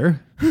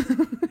here.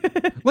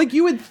 Like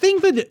you would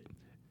think that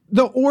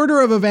the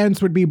order of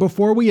events would be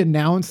before we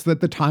announce that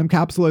the time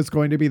capsule is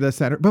going to be the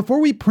center, before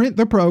we print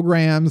the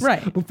programs,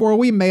 right, before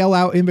we mail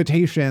out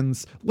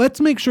invitations, let's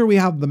make sure we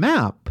have the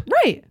map.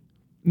 Right.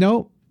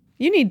 No.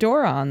 You need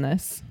Dora on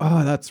this.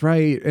 Oh, that's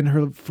right. In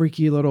her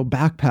freaky little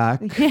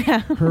backpack. Yeah.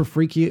 Her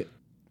freaky...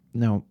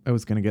 No, I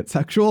was going to get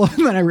sexual.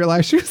 And then I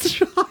realized she was a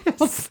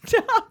child.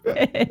 Stop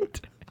it.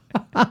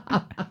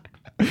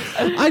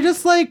 I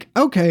just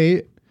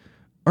okay,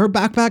 her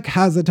backpack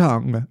has a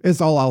tongue is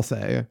all I'll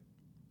say.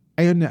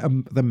 And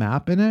the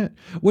map in it,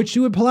 which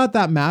you would pull out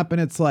that map and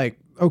it's like,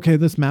 okay,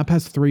 this map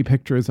has 3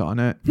 pictures on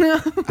it.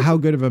 How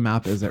good of a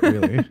map is it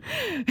really?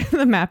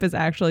 The map is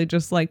actually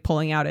just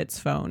pulling out its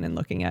phone and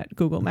looking at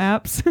Google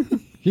Maps.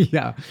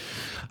 Yeah.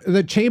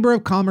 The Chamber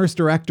of Commerce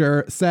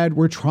director said,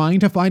 we're trying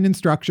to find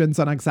instructions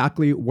on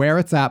exactly where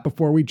it's at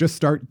before we just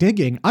start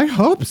digging. I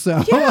hope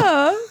so.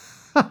 Yeah.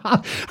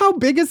 How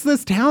big is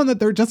this town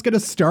that they're just going to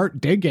start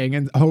digging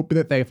and hope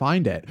that they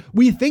find it?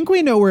 We think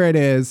we know where it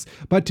is,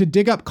 but to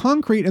dig up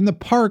concrete in the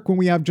park when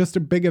we have just a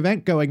big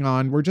event going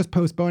on, we're just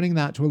postponing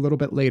that to a little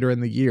bit later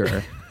in the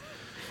year.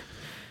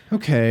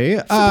 Okay.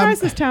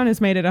 Surprised this town has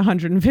made it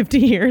 150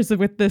 years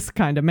with this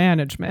kind of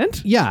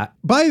management. Yeah.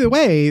 By the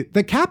way,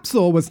 the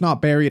capsule was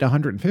not buried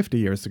 150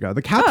 years ago.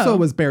 The capsule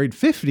was buried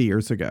 50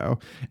 years ago,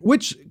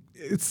 which...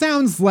 It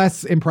sounds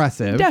less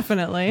impressive.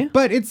 Definitely.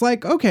 But it's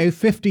okay,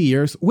 50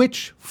 years,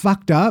 which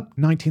fucked up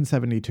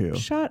 1972.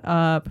 Shut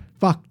up.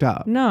 Fucked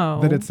up. No.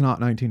 That it's not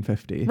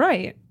 1950.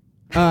 Right.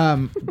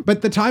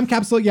 But the time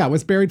capsule,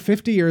 was buried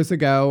 50 years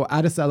ago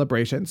at a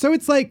celebration. So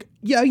it's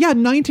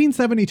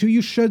 1972,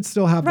 you should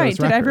still have those records.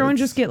 Did everyone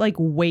just get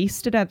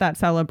wasted at that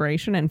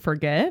celebration and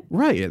forget?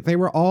 Right. They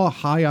were all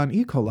high on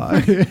E.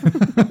 coli.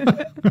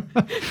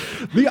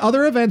 The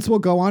other events will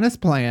go on as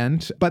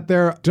planned, but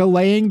they're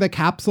delaying the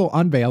capsule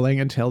unveiling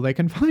until they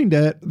can find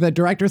it. The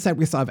director said,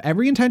 we still have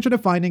every intention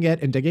of finding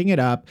it and digging it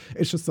up.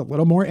 It's just a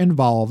little more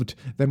involved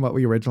than what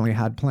we originally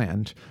had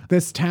planned.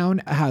 This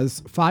town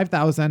has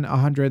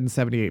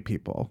 5,178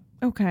 people.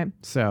 Okay.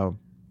 So...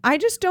 I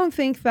just don't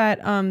think that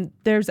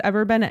there's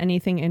ever been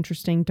anything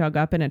interesting dug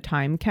up in a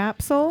time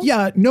capsule.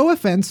 Yeah, no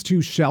offense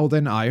to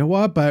Sheldon,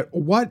 Iowa, but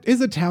what is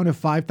a town of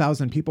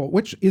 5,000 people,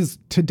 which is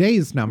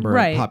today's number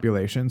of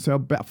population? So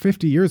about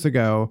 50 years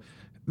ago,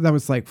 that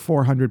was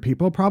 400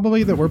 people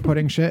probably that were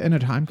putting shit in a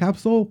time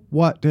capsule.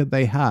 What did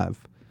they have?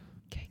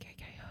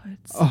 KKK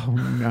hoods. Oh,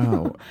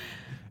 no.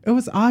 It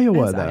was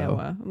Iowa, though.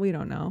 Iowa. We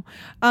don't know.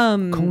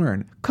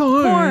 Corn.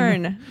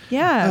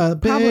 Yeah. A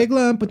big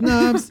lump with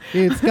knobs.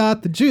 It's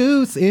got the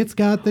juice. It's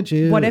got the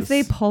juice. What if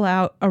they pull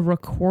out a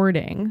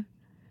recording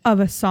of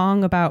a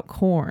song about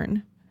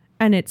corn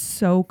and it's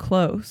so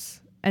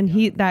close? And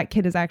that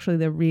kid is actually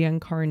the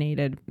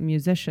reincarnated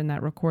musician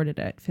that recorded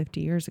it 50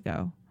 years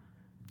ago.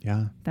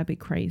 Yeah, That'd be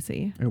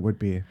crazy. it would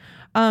be.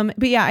 But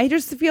yeah, I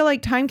just feel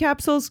like time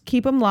capsules,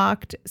 keep them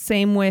locked.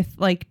 Same with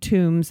like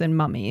tombs and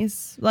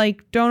mummies.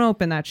 Like, don't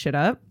open that shit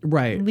up.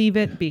 Right. Leave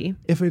it be.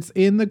 If it's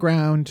in the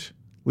ground,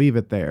 leave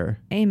it there.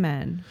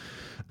 Amen.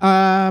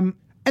 And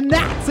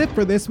that's it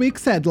for this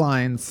week's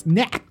headlines.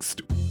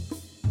 Next,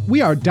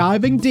 we are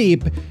diving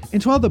deep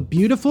into all the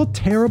beautiful,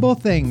 terrible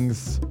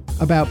things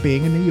about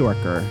being a New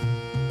Yorker.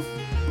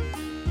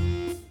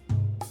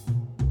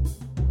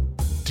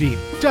 Deep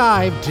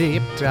dive,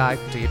 deep dive,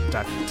 deep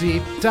dive,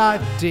 deep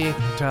dive, deep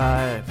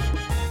dive.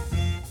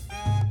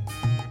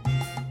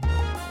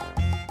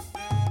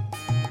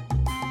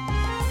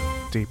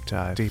 Deep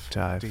dive, deep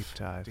dive, deep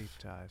dive, deep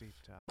dive, deep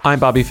dive. I'm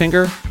Bobby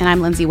Finger, And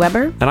I'm Lindsay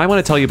Weber. and I want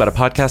to tell you about a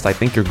podcast I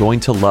think you're going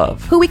to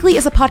love. Who Weekly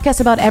is a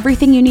podcast about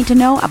everything you need to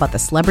know about the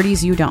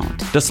celebrities you don't.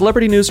 Does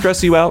celebrity news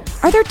stress you out?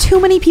 Are there too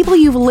many people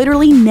you've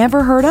literally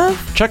never heard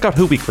of? Check out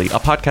Who Weekly, a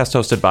podcast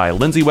hosted by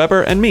Lindsay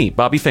Weber and me,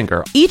 Bobby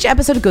Finger. Each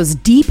episode goes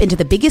deep into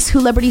the biggest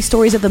celebrity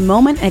stories of the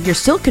moment, and if you're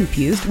still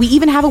confused, we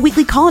even have a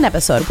weekly call-in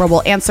episode where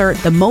we'll answer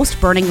the most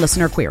burning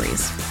listener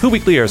queries. Who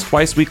Weekly airs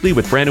twice weekly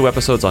with brand new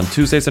episodes on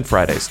Tuesdays and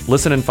Fridays.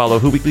 Listen and follow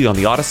Who Weekly on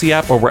the Odyssey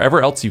app or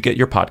wherever else you get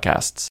your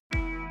podcasts.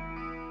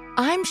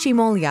 I'm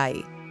Shimol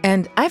Yai,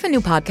 and I have a new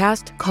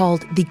podcast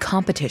called The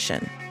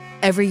Competition.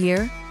 Every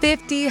year,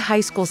 50 high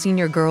school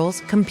senior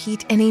girls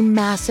compete in a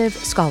massive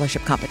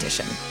scholarship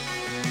competition.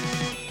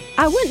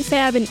 I wouldn't say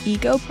I have an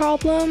ego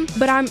problem,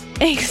 but I'm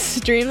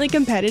extremely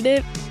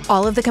competitive.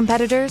 All of the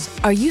competitors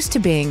are used to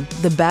being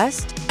the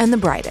best and the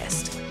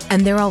brightest,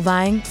 and they're all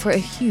vying for a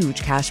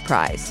huge cash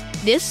prize.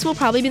 This will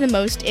probably be the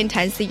most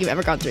intense thing you've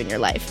ever gone through in your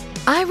life.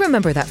 I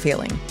remember that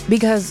feeling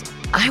because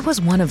I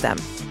was one of them.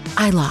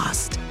 I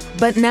lost.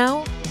 But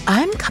now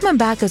I'm coming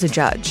back as a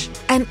judge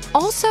and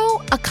also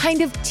a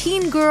kind of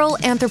teen girl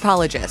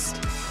anthropologist.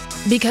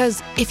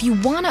 Because if you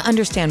want to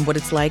understand what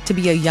it's like to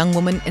be a young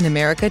woman in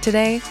America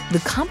today, the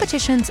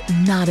competition's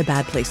not a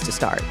bad place to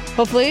start.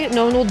 Hopefully,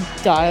 no one will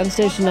die on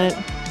stage tonight.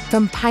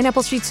 From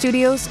Pineapple Street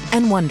Studios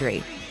and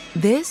Wondery,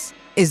 this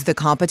is The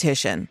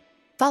Competition.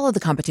 Follow The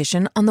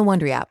Competition on the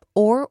Wondery app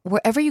or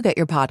wherever you get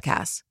your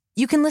podcasts.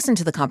 You can listen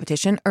to The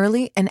Competition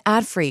early and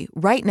ad-free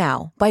right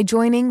now by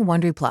joining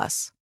Wondery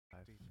Plus.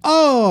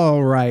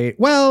 All right.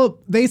 Well,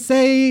 they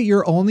say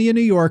you're only a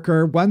New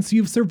Yorker once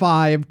you've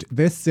survived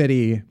this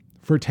city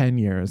for 10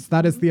 years.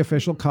 That is the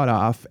official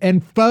cutoff.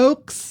 And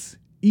folks,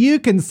 you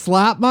can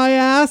slap my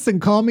ass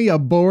and call me a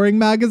boring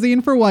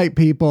magazine for white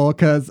people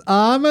because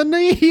I'm a New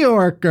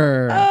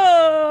Yorker.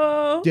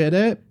 Oh. Get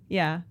it?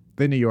 Yeah,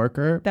 The New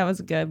Yorker. that was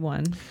a good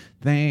one.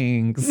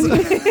 Thanks.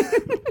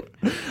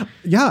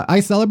 Yeah, I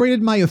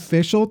celebrated my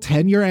official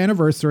 10-year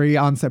anniversary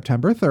on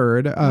September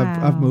 3rd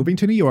of moving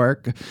to New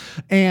York.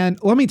 And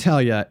let me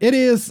tell you, it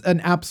is an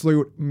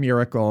absolute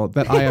miracle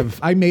that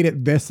I made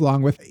it this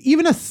long with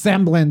even a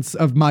semblance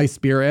of my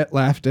spirit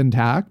left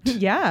intact.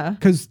 Yeah.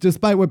 Because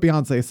despite what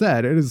Beyonce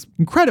said, it is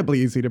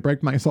incredibly easy to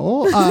break my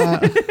soul.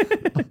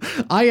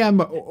 I am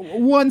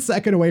 1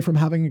 second away from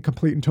having a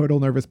complete and total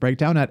nervous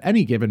breakdown at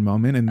any given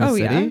moment in this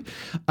city.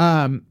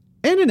 Yeah.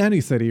 And in any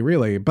city,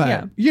 really. But,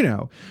 Yeah. you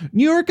know,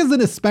 New York is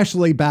an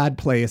especially bad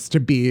place to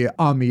be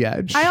on the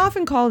edge. I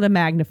often call it a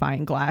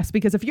magnifying glass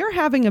because if you're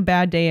having a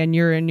bad day and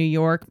you're in New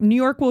York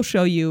will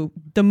show you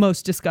the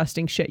most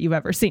disgusting shit you've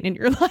ever seen in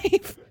your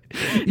life.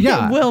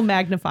 Yeah. It will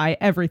magnify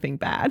everything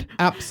bad.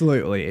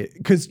 Absolutely.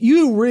 Because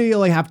you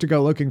really have to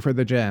go looking for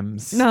the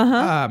gems.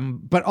 Uh-huh.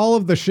 But all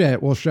of the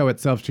shit will show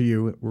itself to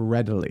you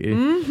readily.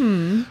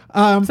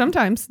 Mm-hmm.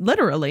 Sometimes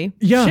literally.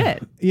 Yeah,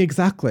 Shit.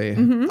 exactly.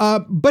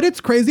 But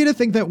it's crazy to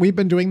think that we've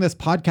been doing this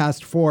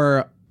podcast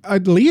for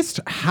at least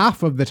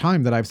half of the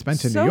time that I've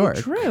spent in New York.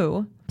 So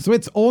true. So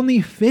it's only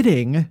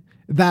fitting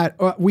that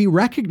we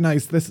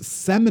recognize this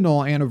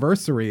seminal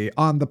anniversary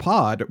on the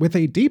pod with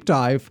a deep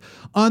dive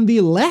on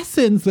the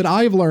lessons that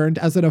I've learned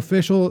as an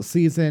official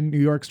season New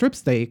York strip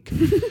steak.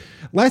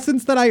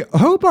 Lessons that I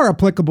hope are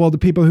applicable to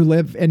people who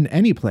live in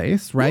any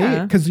place, right?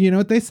 Yeah. Because you know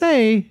what they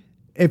say,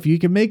 if you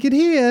can make it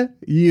here,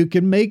 you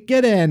can make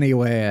it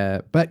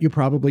anywhere, but you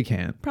probably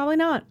can't. Probably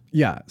not.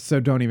 Yeah,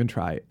 so don't even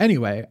try.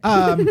 Anyway,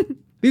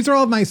 these are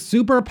all of my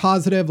super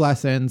positive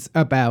lessons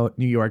about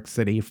New York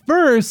City.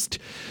 First,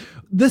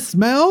 the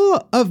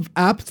smell of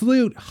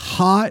absolute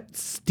hot,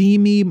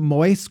 steamy,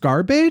 moist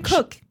garbage.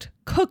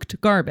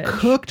 Cooked garbage.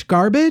 Cooked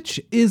garbage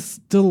is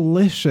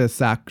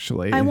delicious,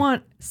 actually. I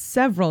want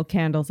several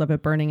candles of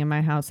it burning in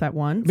my house at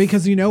once.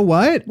 Because you know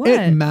what? What?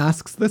 It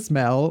masks the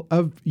smell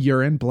of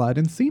urine, blood,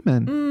 and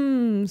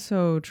semen.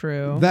 So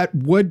true. That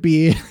would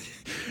be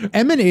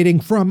emanating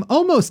from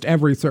almost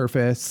every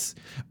surface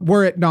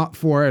were it not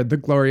for the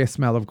glorious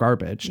smell of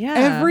garbage. Yeah.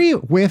 Every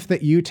whiff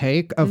that you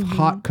take of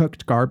hot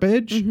cooked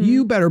garbage,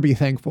 you better be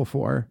thankful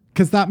for,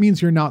 because that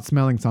means you're not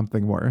smelling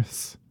something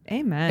worse.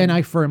 Amen. And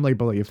I firmly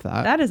believe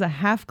that. That is a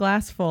half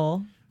glass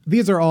full.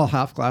 These are all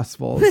half glass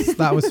fulls.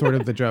 That was sort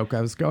of the joke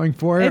I was going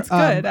for. It's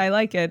good. I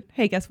like it.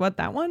 Hey, guess what?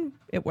 That one,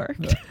 it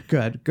worked.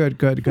 Good.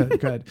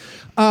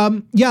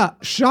 Yeah,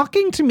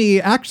 shocking to me.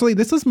 Actually,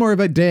 this is more of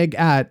a dig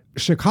at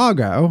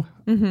Chicago.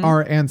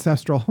 our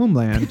ancestral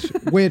homeland,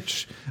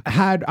 which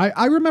had,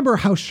 I remember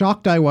how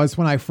shocked I was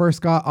when I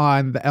first got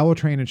on the L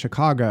train in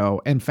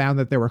Chicago and found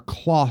that there were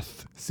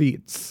cloth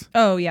seats.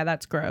 Oh, yeah,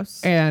 that's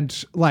gross.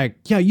 And like,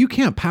 yeah, you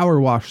can't power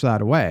wash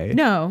that away.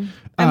 No.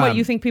 And what,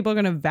 you think people are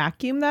going to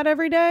vacuum that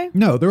every day?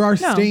 No, there are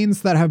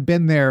stains that have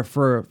been there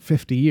for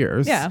 50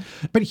 years. Yeah.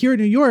 But here in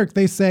New York,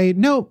 they say,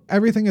 no,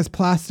 everything is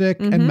plastic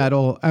and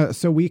metal.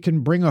 So we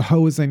can bring a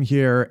hose in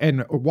here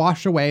and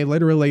wash away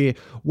literally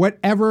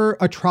whatever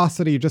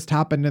atrocity just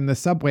happened in the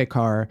subway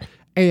car.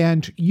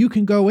 And you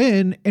can go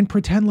in and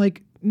pretend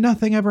like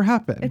nothing ever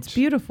happened. It's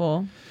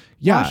beautiful.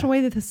 Yeah. Wash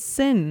away the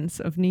sins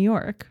of New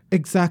York.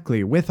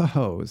 Exactly. With a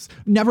hose.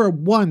 Never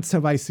once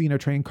have I seen a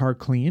train car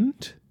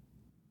cleaned.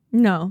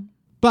 No.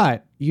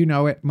 But you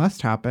know it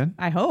must happen.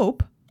 I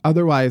hope.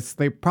 Otherwise,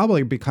 they'd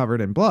probably be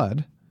covered in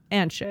blood.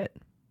 And shit.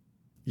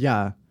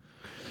 Yeah.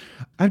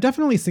 I've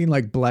definitely seen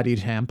like bloody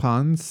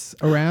tampons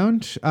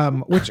around,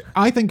 which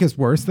I think is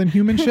worse than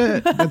human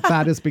shit. But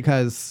that is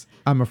because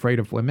I'm afraid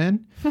of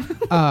women.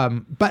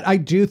 But I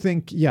do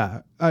think,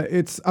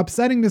 it's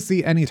upsetting to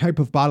see any type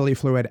of bodily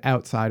fluid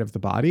outside of the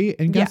body.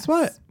 And guess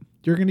what?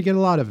 You're going to get a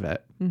lot of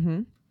it.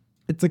 Mm-hmm.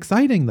 It's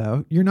exciting,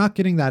 though. You're not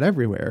getting that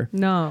everywhere.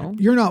 No.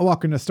 You're not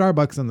walking to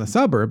Starbucks in the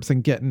suburbs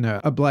and getting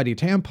a bloody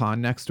tampon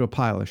next to a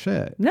pile of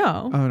shit.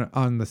 No.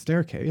 On the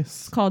staircase.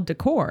 It's called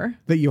decor.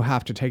 That you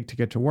have to take to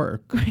get to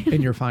work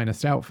in your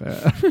finest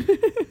outfit.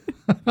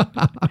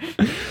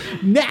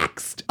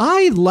 Next,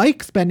 I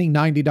like spending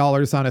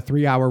 $90 on a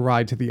 3-hour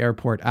ride to the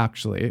airport,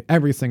 actually,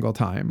 every single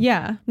time.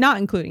 Yeah, not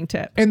including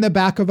tip. In the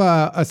back of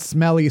a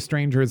smelly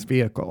stranger's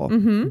vehicle.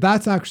 Mm-hmm.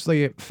 That's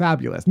actually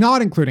fabulous.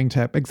 Not including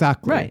tip,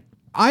 exactly. Right.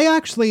 I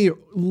actually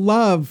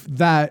love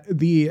that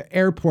the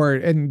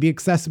airport and the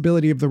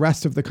accessibility of the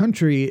rest of the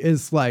country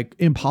is like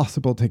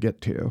impossible to get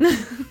to.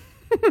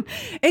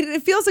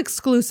 It feels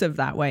exclusive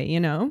that way, you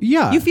know?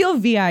 Yeah. You feel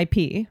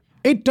VIP.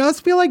 It does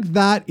feel like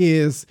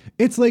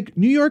it's like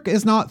New York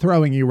is not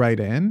throwing you right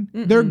in.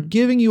 Mm-mm. They're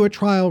giving you a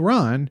trial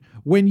run.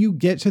 When you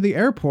get to the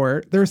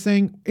airport, they're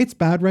saying it's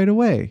bad right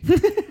away.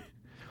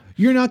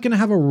 You're not going to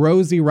have a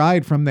rosy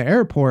ride from the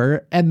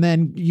airport and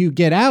then you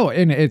get out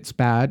and it's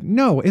bad.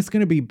 No, it's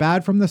going to be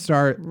bad from the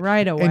start.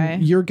 Right away.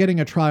 And you're getting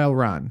a trial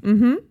run.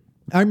 Mm-hmm.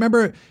 I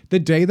remember the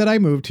day that I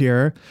moved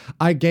here,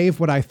 I gave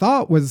what I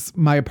thought was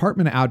my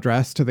apartment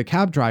address to the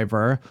cab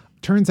driver.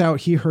 Turns out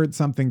he heard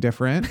something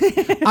different.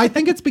 I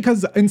think it's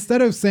because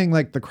instead of saying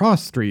like the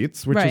cross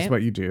streets, which is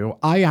what you do,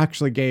 I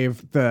actually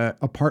gave the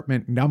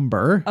apartment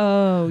number.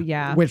 Oh,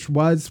 yeah. Which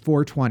was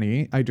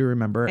 420. I do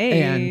remember.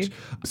 Hey. And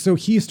so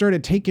he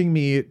started taking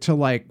me to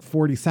like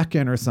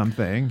 42nd or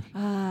something.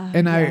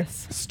 And I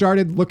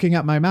started looking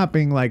at my map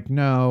being like,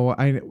 no,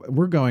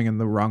 we're going in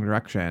the wrong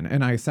direction.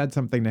 And I said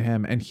something to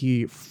him and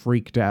he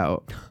freaked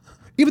out.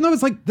 Even though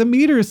it's like the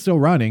meter is still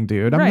running,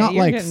 dude. I'm not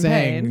like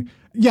saying... paid.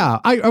 Yeah,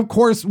 I, of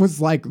course, was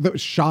like the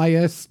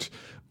shyest,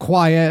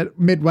 quiet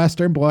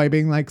Midwestern boy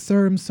being like,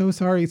 sir, I'm so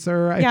sorry,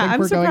 sir.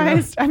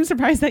 I'm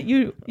surprised that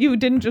you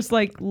didn't just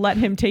like let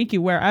him take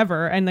you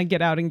wherever and then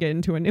get out and get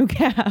into a new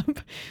cab.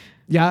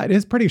 Yeah, it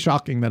is pretty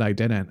shocking that I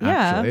didn't,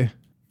 actually.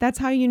 That's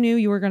how you knew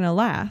you were going to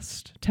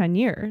last 10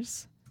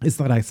 years. Is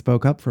that I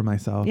spoke up for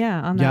myself.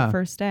 Yeah, on that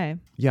first day.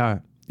 Yeah.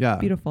 Yeah.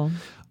 Beautiful.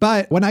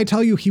 But when I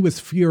tell you he was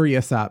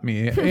furious at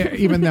me,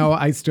 even though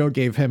I still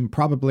gave him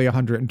probably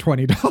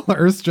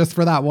 $120 just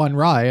for that one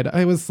ride,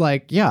 I was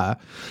like,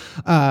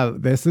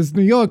 this is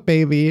New York,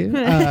 baby.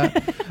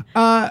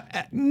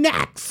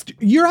 Next,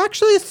 you're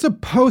actually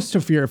supposed to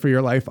fear for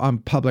your life on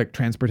public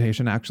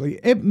transportation, actually.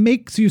 It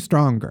makes you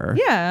stronger.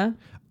 Yeah.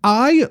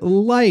 I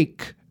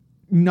like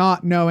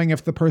not knowing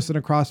if the person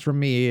across from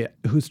me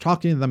who's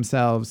talking to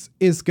themselves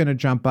is going to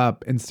jump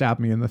up and stab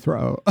me in the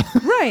throat.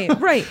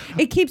 Right.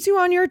 It keeps you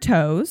on your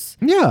toes.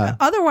 Yeah.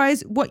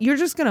 Otherwise, you're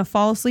just going to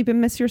fall asleep and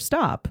miss your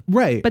stop.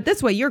 Right. But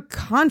this way, you're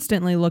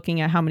constantly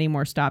looking at how many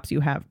more stops you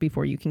have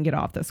before you can get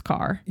off this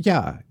car.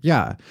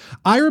 Yeah.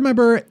 I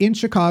remember in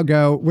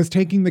Chicago was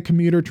taking the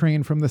commuter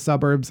train from the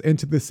suburbs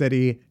into the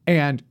city,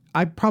 and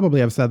I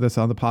probably have said this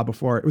on the pod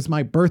before. It was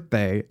my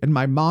birthday and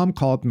my mom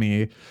called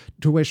me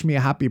to wish me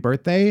a happy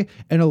birthday.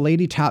 And a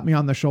lady tapped me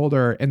on the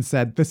shoulder and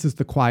said, "This is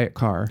the quiet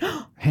car.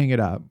 Hang it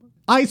up."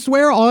 I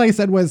swear all I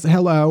said was,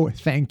 "Hello,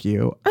 thank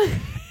you."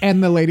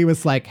 And the lady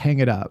was like, "Hang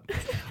it up."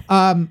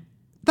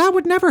 That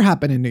would never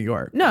happen in New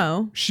York.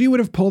 No. She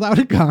would have pulled out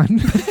a gun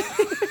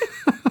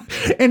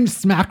and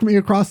smacked me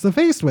across the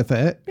face with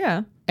it.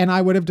 Yeah. And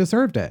I would have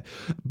deserved it.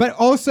 But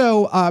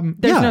also,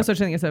 there's no such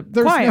thing as a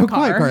there's quiet no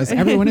car. Quiet cars.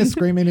 Everyone is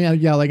screaming and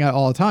yelling at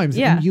all times.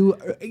 Yeah. And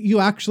you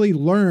actually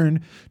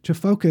learn to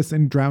focus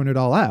and drown it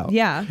all out.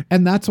 Yeah.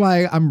 And that's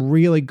why I'm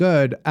really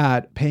good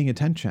at paying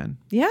attention.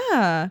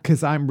 Yeah.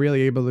 Because I'm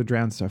really able to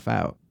drown stuff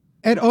out.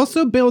 It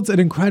also builds an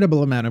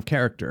incredible amount of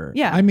character.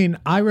 Yeah. I mean,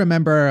 I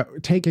remember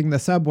taking the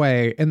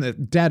subway in the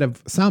dead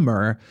of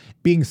summer,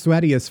 being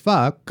sweaty as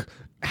fuck,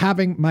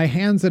 having my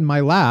hands in my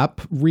lap,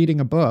 reading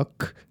a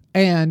book,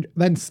 and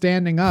then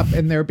standing up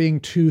and there being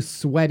two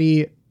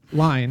sweaty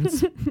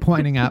lines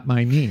pointing at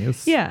my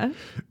knees. Yeah.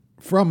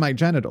 from my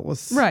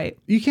genitals. Right.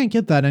 You can't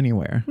get that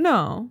anywhere.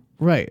 No.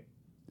 Right.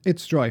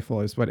 It's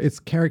joyful is what it's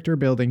character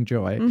building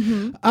joy.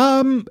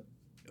 Mm-hmm.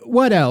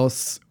 What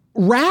else?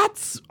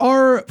 Rats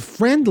are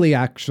friendly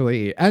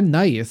actually and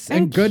nice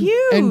and good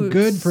cute. and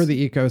good for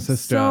the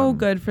ecosystem. So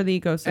good for the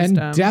ecosystem.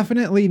 And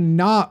definitely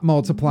not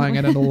multiplying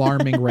at an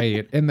alarming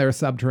rate in their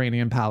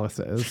subterranean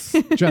palaces,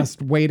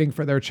 just waiting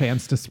for their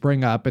chance to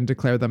spring up and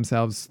declare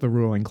themselves the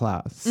ruling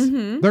class.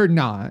 They're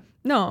not.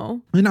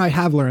 No. And I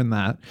have learned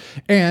that.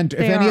 And if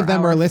They any are of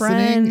them our are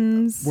listening,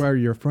 friends. we're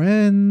your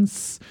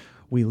friends.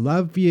 We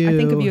love you. I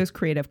think of you as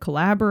creative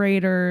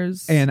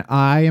collaborators. And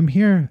I am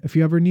here. If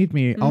you ever need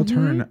me, I'll Mm-hmm.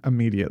 turn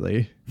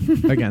immediately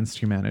against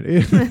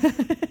humanity.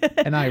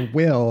 And I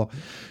will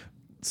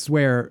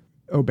swear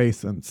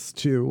obeisance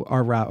to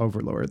our rat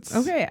overlords.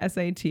 Okay,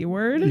 SAT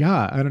word.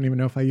 Yeah, I don't even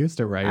know if I used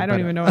it right. I don't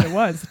even know what it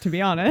was, to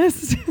be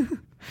honest.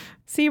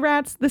 See,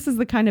 rats, this is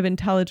the kind of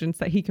intelligence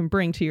that he can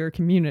bring to your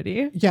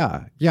community.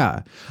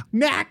 Yeah.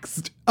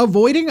 Next,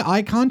 avoiding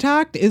eye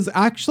contact is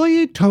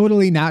actually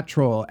totally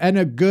natural and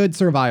a good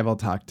survival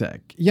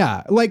tactic.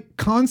 Yeah, like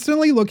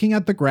constantly looking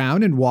at the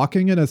ground and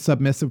walking in a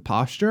submissive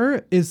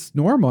posture is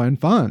normal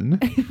and fun.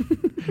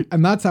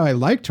 And that's how I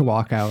like to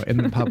walk out in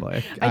the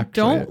public. I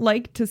don't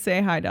like to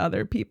say hi to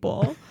other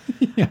people.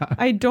 Yeah.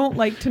 I don't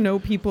like to know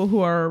people who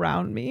are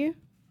around me.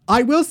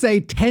 I will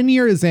say 10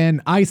 years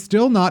in, I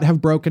still not have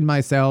broken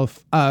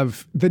myself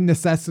of the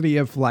necessity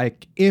of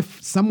like,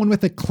 if someone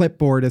with a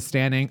clipboard is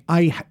standing,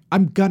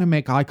 I'm gonna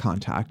make eye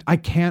contact. I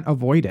can't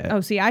avoid it.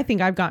 Oh, see, I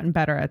think I've gotten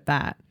better at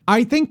that.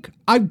 I think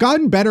I've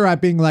gotten better at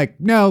being like,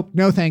 no,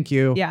 thank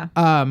you. Yeah.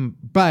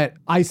 But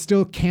I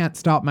still can't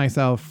stop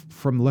myself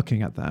from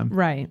looking at them.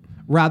 Right.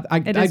 Rather, I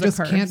It is a just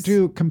curse. can't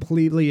do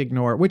completely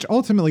ignore, which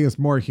ultimately is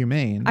more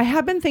humane. I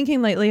have been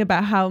thinking lately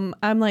about how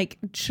I'm like,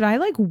 should I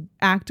like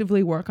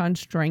actively work on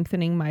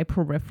strengthening my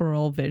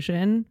peripheral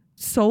vision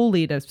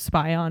solely to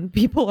spy on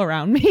people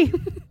around me?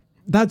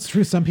 That's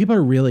true. Some people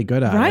are really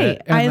good at Right.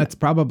 it. And that's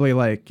probably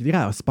like,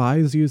 yeah,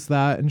 spies use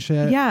that and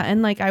shit. Yeah,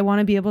 and like I want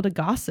to be able to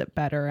gossip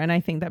better, and I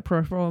think that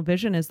peripheral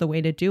vision is the way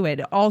to do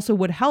it. It also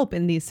would help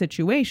in these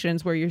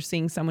situations where you're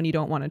seeing someone you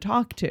don't want to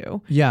talk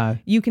to. Yeah.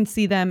 You can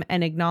see them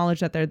and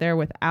acknowledge that they're there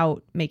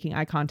without making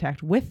eye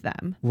contact with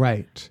them.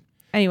 Right.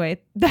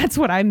 Anyway, that's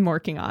what I'm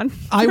working on.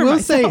 I for will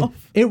myself.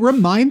 say it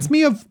reminds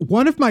me of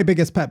one of my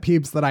biggest pet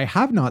peeves that I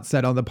have not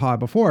said on the pod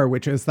before,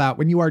 which is that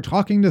when you are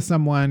talking to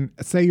someone,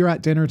 say you're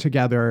at dinner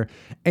together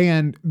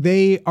and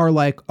they are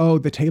like, oh,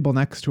 the table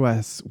next to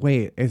us,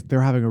 wait, they're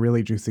having a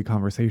really juicy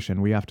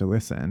conversation. We have to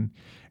listen.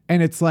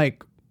 And it's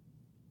like,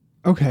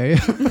 okay,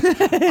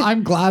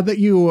 I'm glad that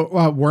you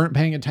weren't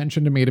paying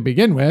attention to me to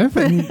begin with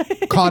and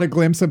caught a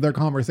glimpse of their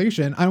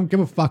conversation. I don't give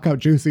a fuck how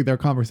juicy their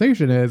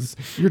conversation is.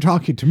 You're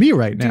talking to me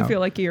right Do now. you feel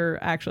like you're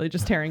actually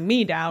just tearing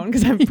me down?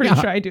 Because I'm pretty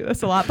sure I do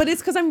this a lot. But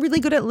it's because I'm really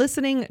good at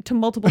listening to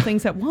multiple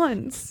things at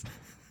once.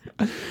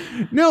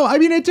 No, I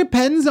mean, it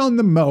depends on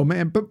the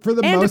moment, but for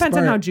the And most depends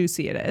part, on how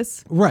juicy it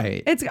is.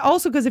 right. It's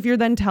also because if you're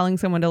then telling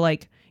someone to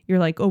like, you're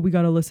like, oh, we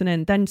got to listen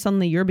in, then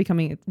suddenly you're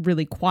becoming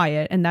really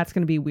quiet and that's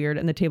going to be weird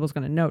and the table's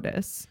going to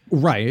notice.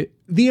 Right.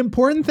 The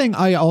important thing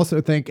I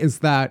also think is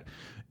that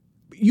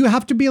you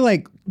have to be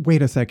like,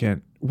 wait a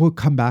second, we'll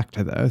come back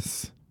to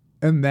this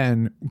and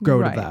then go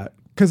Right. to that.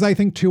 Because I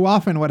think too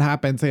often what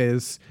happens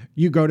is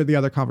you go to the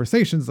other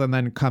conversations and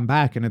then come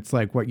back and it's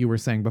like what you were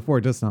saying before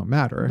does not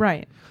matter.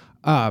 Right.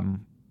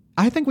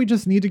 I think we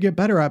just need to get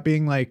better at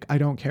being like, I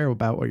don't care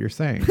about what you're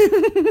saying.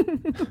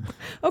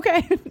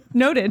 Okay.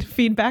 Noted.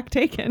 Feedback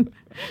taken.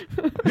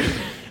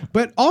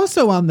 But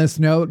also on this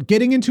note,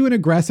 getting into an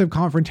aggressive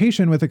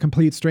confrontation with a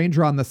complete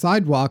stranger on the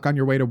sidewalk on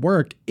your way to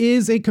work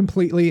is a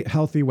completely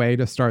healthy way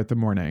to start the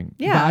morning.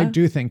 Yeah. I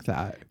do think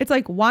that. It's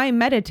like, why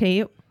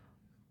meditate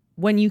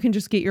when you can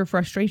just get your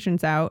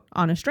frustrations out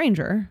on a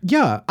stranger?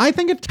 Yeah, I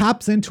think it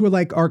taps into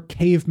like our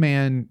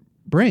caveman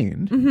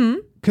brain. Mm-hmm.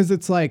 Because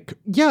it's like,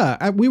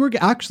 yeah, we were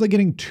actually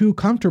getting too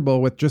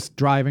comfortable with just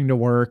driving to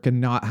work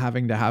and not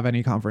having to have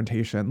any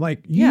confrontation.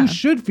 Like, you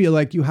should feel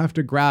like you have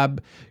to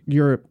grab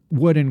your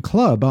wooden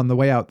club on the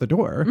way out the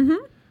door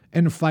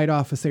and fight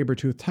off a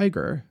saber-toothed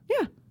tiger.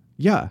 Yeah.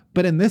 Yeah.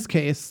 But in this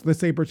case, the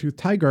saber-toothed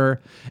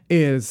tiger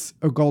is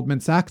a Goldman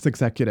Sachs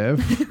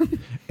executive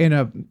in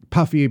a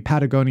puffy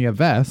Patagonia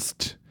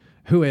vest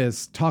who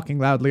is talking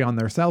loudly on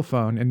their cell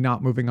phone and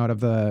not moving out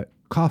of the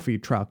coffee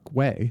truck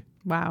way.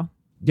 Wow.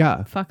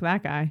 Yeah. Fuck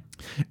that guy.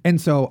 And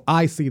so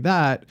I see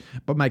that,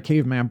 but my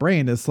caveman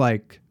brain is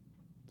like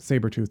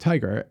saber-toothed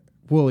tiger,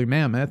 woolly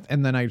mammoth,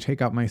 and then I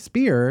take out my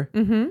spear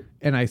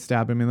and I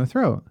stab him in the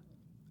throat.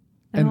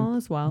 And all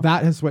is well.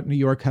 That is what New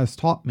York has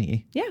taught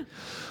me. Yeah.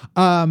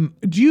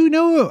 Do you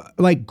know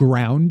like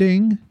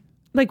grounding?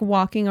 Like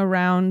walking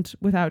around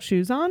without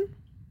shoes on?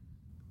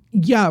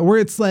 Yeah, where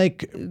it's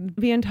like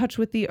be in touch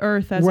with the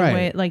earth as Right. a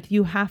way. Like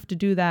you have to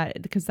do that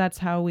because that's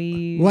how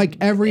we Like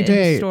every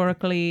day.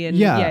 historically and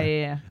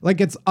Yeah. Like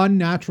it's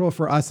unnatural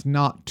for us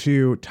not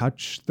to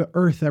touch the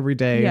earth every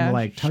day Yeah, and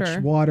like touch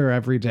sure. water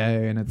every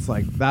day. And it's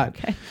like that,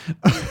 Okay.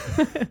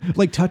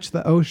 like touch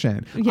the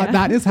ocean. Yeah.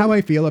 That is how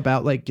I feel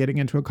about like getting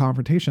into a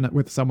confrontation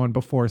with someone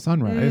before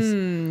sunrise.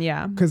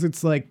 Yeah. Because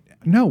it's like,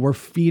 no, we're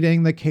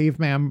feeding the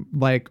caveman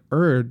like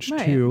urge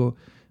Right. to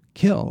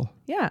kill.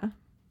 Yeah.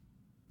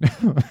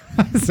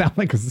 I sound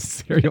like a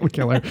serial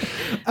killer.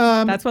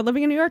 That's what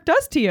living in New York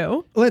does to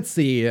you. Let's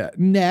see.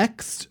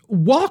 Next,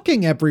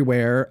 walking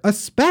everywhere,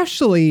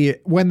 especially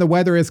when the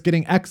weather is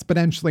getting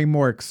exponentially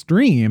more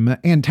extreme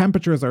and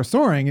temperatures are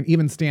soaring, and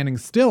even standing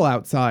still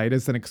outside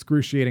is an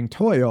excruciating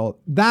toil.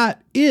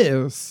 That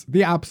is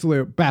the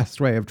absolute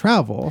best way of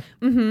travel.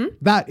 Mm-hmm.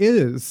 That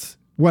is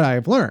what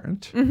I've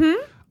learned.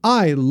 Mm-hmm.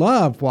 I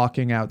love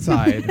walking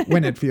outside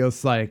when it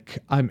feels like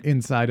I'm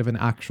inside of an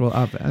actual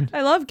oven.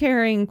 I love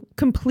carrying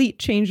complete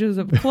changes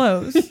of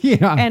clothes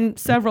Yeah. and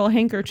several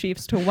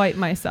handkerchiefs to wipe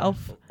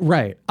myself.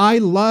 Right. I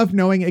love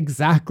knowing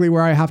exactly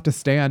where I have to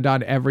stand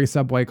on every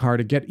subway car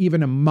to get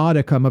even a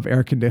modicum of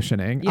air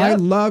conditioning. Yep. I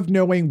love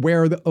knowing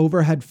where the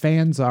overhead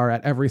fans are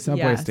at every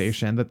subway Yes.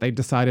 station that they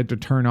decided to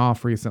turn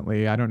off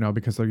recently. I don't know,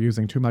 because they're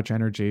using too much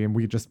energy and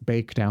we just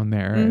bake down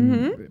there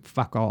and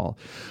fuck all.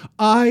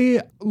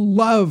 I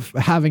love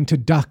having to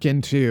duck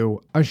into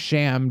a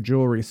sham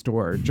jewelry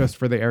store just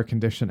for the air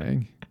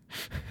conditioning.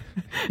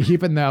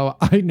 Even though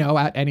I know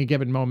at any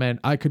given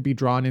moment I could be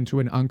drawn into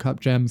an Uncut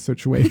Gems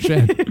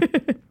situation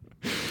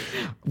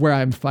where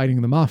I'm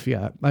fighting the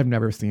mafia. I've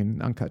never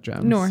seen Uncut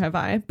Gems. Nor have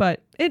I,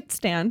 but it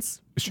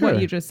stands. Sure.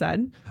 What you just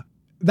said.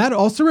 That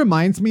also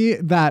reminds me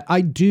that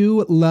I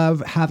do love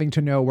having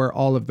to know where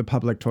all of the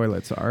public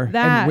toilets are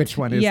and which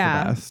one is the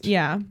best.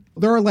 Yeah.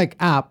 There are like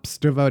apps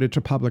devoted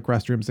to public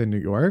restrooms in New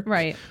York.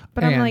 Right.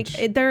 But I'm And-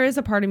 like, there is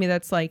a part of me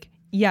that's like,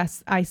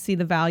 yes, I see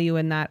the value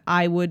in that.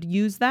 I would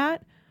use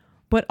that.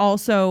 But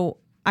also,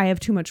 I have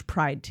too much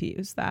pride to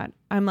use that.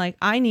 I'm like,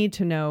 I need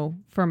to know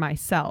for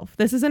myself.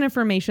 This isn't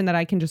information that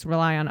I can just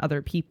rely on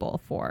other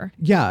people for.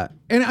 Yeah.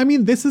 And I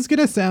mean, this is going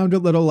to sound a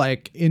little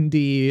like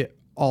indie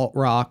alt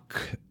rock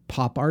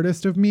pop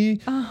artist of me.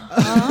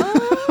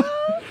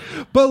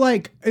 But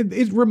like,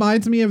 it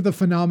reminds me of the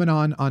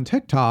phenomenon on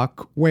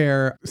TikTok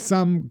where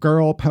some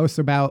girl posts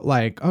about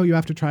like, oh, you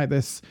have to try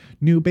this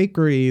new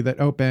bakery that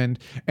opened.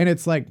 And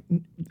it's like,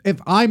 if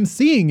I'm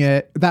seeing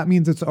it, that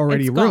means it's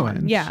already It's gone.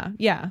 ruined. Yeah.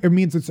 Yeah. It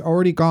means it's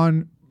already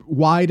gone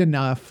wide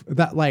enough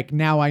that like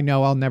now I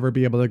know I'll never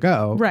be able to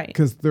go. Right.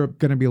 Because there are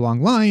going to be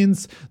long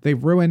lines.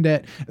 They've ruined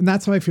it. And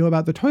that's how I feel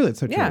about the toilet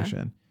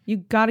situation. You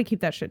got to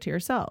keep that shit to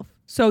yourself.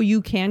 So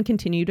you can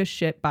continue to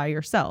shit by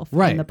yourself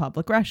Right. in the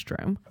public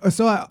restroom.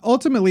 So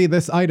ultimately,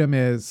 this item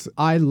is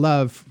I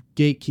love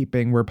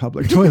gatekeeping where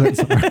public toilets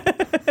are.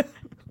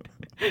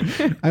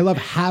 I love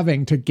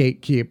having to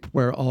gatekeep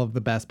where all of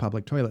the best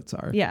public toilets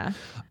are. Yeah.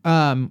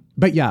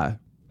 But yeah,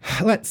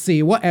 let's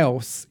see. What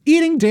else?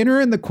 Eating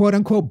dinner in the quote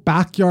unquote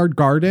backyard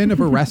garden of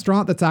a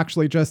restaurant that's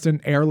actually just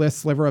an airless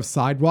sliver of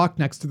sidewalk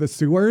next to the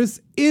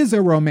sewers is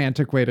a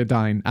romantic way to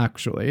dine,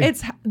 actually.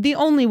 It's the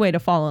only way to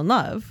fall in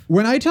love.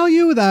 When I tell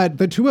you that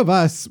the two of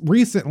us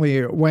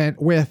recently went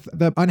with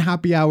the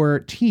unhappy hour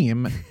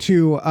team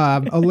to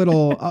a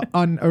little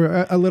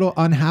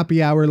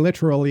unhappy hour,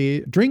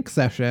 literally drink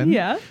session.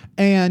 Yeah.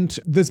 And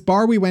this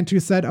bar we went to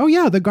said, oh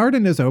yeah, the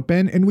garden is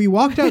open. And we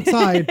walked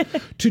outside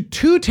to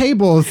two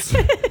tables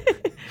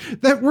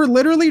that were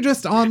literally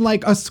just on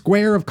like a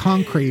square of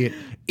concrete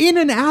in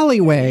an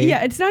alleyway.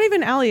 Yeah, it's not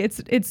even alley.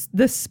 It's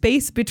the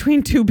space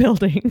between two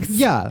buildings.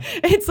 Yeah.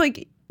 It's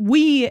like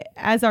we,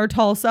 as our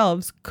tall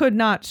selves, could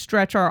not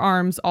stretch our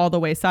arms all the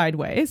way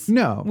sideways.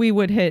 No. We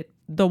would hit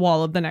the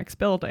wall of the next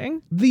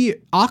building. The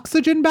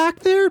oxygen back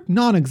there,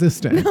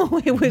 non-existent.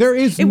 No, it was. There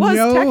is it was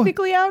no-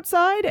 technically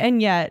outside,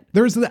 and yet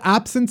There's the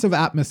absence of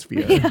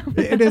atmosphere.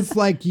 It is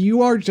like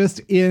you are just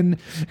in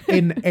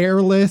an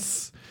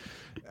airless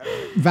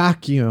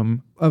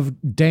vacuum of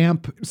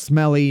damp,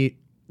 smelly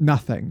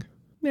nothing.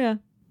 yeah.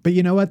 But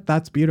you know what?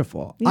 That's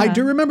beautiful. I Yeah.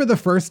 do remember the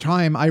first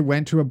time I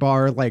went to a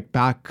bar like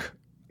back,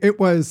 it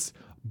was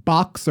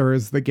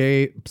Boxers, the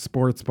gay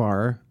sports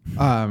bar.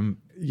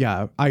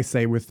 Yeah, I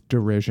say with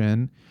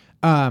derision.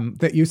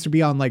 That used to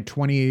be on like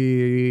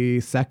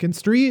 22nd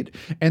Street,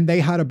 and they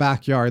had a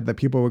backyard that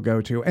people would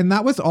go to. And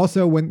that was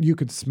also when you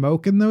could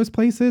smoke in those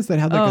places that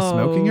had like a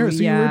smoking area. So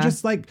you were yeah.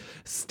 just like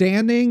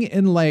standing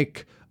in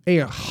like a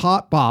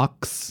hot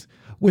box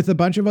with a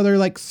bunch of other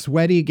like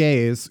sweaty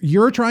gays.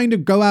 You're trying to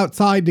go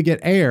outside to get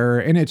air,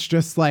 and it's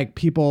just like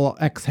people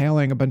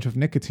exhaling a bunch of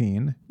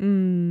nicotine.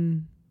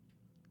 Anyway.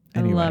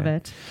 I love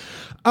it.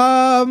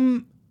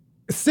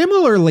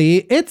 Similarly,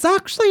 it's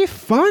actually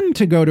fun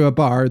to go to a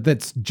bar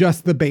that's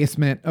just the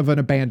basement of an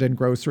abandoned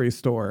grocery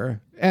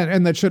store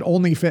and that should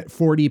only fit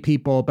 40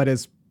 people, but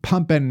is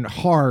pumping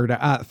hard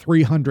at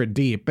 300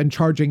 deep and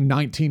charging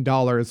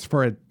 $19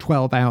 for a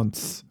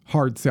 12-ounce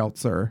hard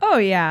seltzer. Oh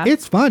yeah.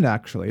 It's fun,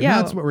 actually. Yeah.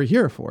 And that's what we're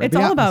here for. It's the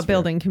all about atmosphere.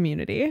 building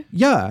community.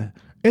 Yeah.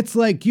 It's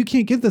like, you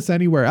can't get this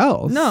anywhere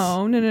else.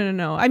 No.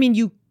 I mean,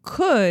 you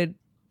could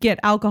get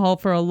alcohol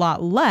for a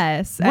lot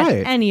less at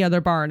Right. any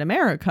other bar in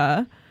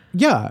America.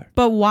 Yeah.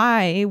 But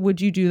why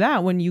would you do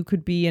that when you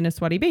could be in a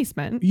sweaty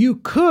basement? You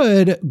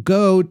could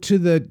go to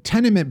the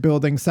tenement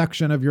building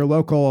section of your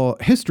local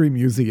history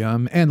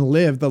museum and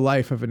live the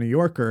life of a New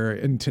Yorker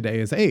in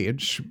today's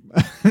age.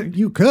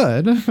 You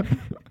could.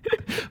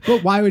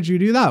 But why would you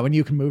do that when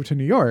you can move to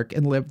New York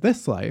and live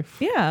this life?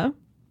 Yeah.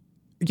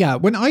 Yeah.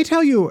 When I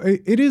tell you,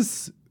 it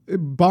is...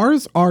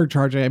 Bars are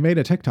charging. I made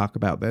a TikTok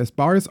about this.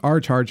 Bars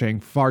are charging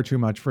far too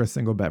much for a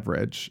single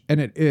beverage.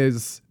 And it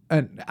is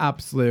an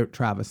absolute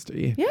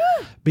travesty. Yeah.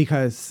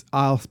 Because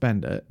I'll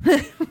spend it.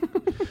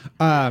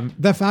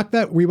 The fact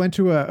that we went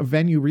to a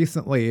venue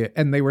recently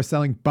and they were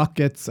selling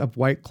buckets of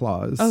White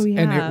Claws. Oh,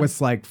 yeah. And it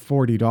was like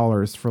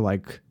 $40 for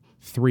like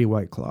 3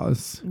 White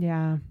Claws.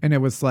 Yeah. And it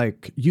was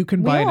like, you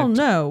can We buy all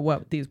know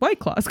what these White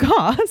Claws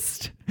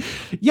cost.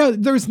 Yeah,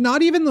 there's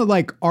not even the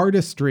like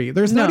artistry.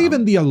 There's not No.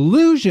 even the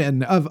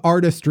illusion of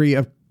artistry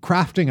of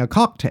crafting a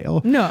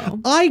cocktail. No.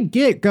 I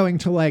get going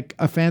to like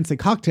a fancy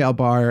cocktail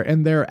bar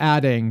and they're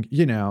adding,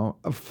 you know,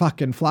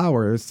 fucking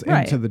flowers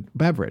Right. into the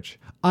beverage.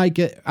 I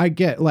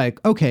get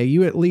like, okay,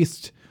 you at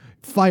least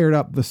fired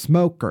up the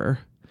smoker.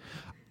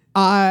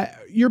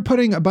 You're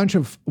putting a bunch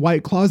of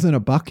White Claws in a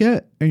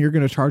bucket and you're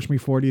going to charge me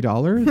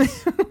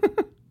 $40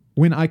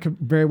 when I could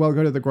very well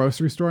go to the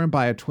grocery store and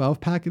buy a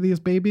 12-pack of these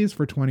babies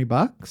for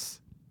 $20.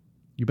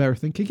 You better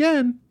think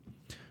again.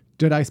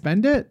 Did I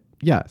spend it?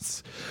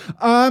 Yes.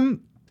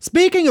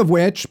 Speaking of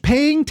which,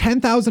 paying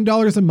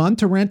 $10,000 a month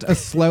to rent a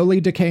slowly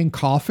decaying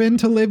coffin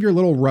to live your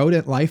little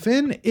rodent life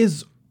in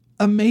is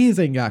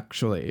amazing,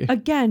 actually.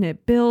 Again,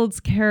 it builds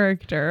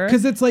character.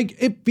 Because it's like,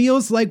 it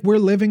feels like we're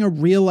living a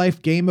real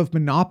life game of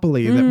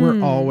Monopoly that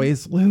we're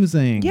always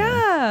losing.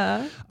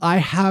 Yeah. I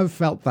have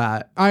felt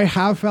that.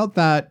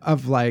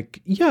 Of like,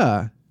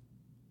 yeah,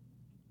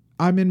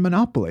 I'm in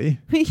Monopoly.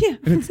 Yeah.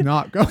 And it's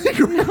not going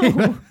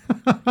great.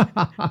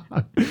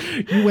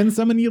 You win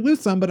some and you lose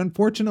some, but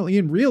unfortunately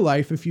in real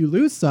life, if you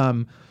lose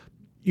some,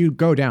 you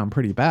go down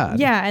pretty bad.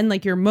 Yeah, and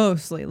like you're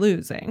mostly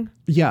losing.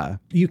 Yeah.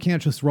 You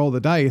can't just roll the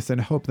dice and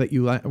hope that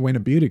you win a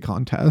beauty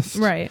contest.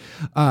 Right.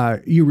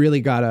 You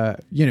really gotta,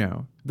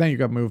 then you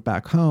gotta move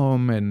back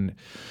home and,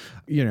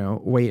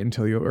 wait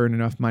until you earn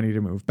enough money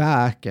to move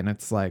back. And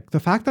it's like, the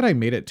fact that I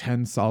made it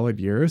 10 solid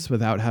years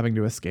without having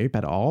to escape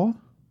at all,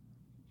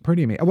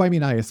 pretty amazing. Well, I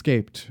mean, I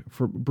escaped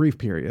for brief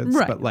periods,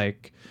 right. but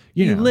like,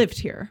 you lived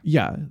here.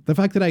 Yeah. The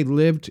fact that I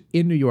lived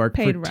in New York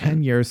Paid for rent.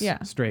 10 years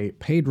Yeah. straight,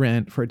 paid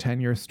rent for 10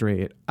 years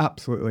straight,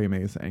 absolutely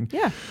amazing.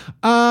 Yeah.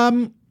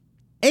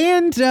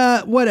 And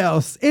what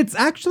else? It's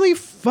actually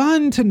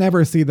fun to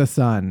never see the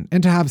sun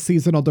and to have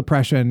seasonal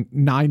depression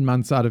 9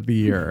 months out of the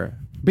year.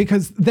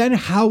 Because then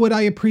how would I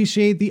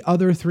appreciate the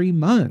other 3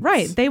 months?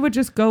 Right. They would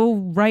just go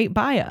right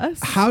by us.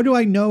 How do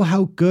I know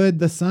how good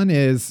the sun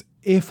is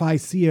if I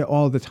see it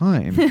all the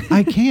time?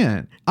 I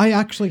can't. I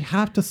actually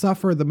have to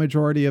suffer the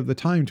majority of the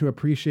time to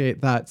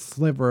appreciate that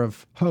sliver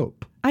of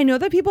hope. I know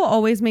that people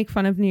always make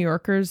fun of New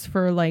Yorkers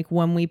for like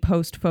when we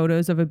post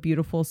photos of a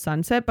beautiful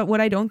sunset, but what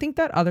I don't think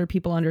that other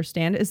people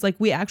understand is like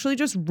we actually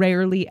just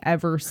rarely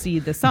ever see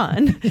the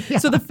sun. Yeah.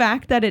 So the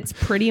fact that it's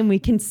pretty and we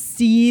can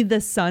see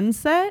the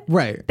sunset,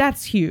 Right.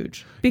 that's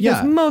huge.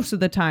 Because Yeah. most of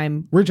the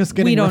time We're just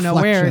getting we don't know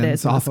where it reflections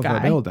is in the off of a sky.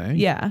 building.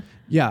 Yeah.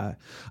 Yeah.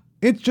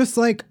 It's just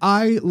like,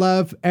 I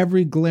love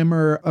every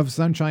glimmer of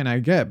sunshine I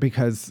get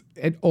because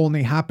it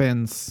only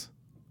happens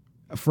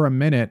for a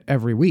minute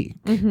every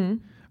week. Mm-hmm.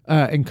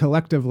 And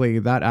collectively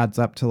that adds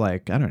up to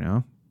like, I don't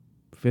know,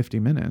 50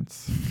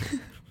 minutes.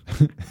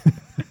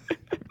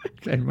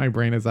 Okay, my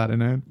brain is at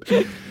an end.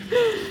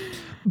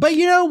 But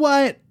you know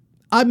what?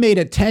 I made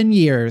it 10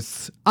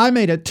 years. I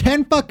made it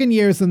 10 fucking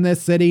years in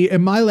this city.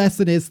 And my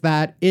lesson is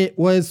that it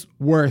was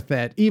worth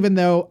it. Even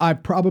though I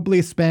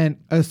probably spent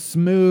a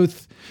smooth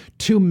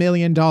 $2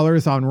 million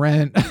on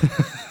rent.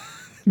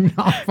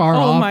 Not far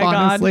off, Oh my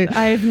honestly. God.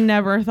 I've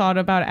never thought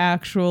about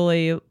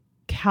actually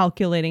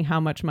calculating how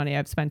much money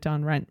I've spent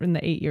on rent in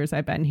the 8 years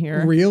I've been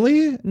here.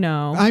 Really?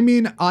 No. I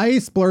mean, I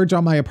splurge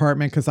on my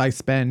apartment because I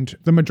spend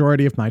the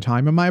majority of my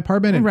time in my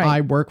apartment, and Right.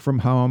 I work from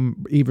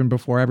home even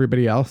before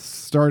everybody else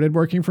started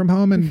working from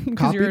home and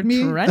Because you're a copied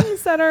me.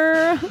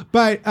 trendsetter.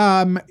 But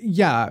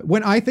yeah,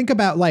 when I think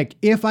about like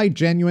if I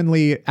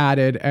genuinely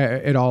added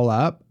it all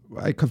up,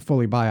 I could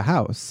fully buy a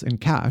house in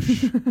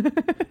cash,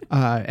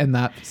 and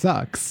that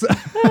sucks.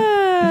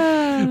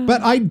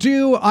 But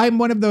I'm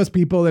one of those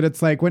people that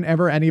it's like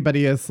whenever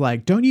anybody is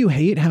like, don't you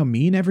hate how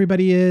mean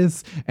everybody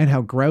is and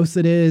how gross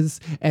it is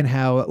and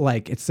how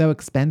like it's so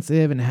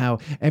expensive and how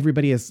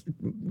everybody is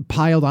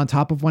piled on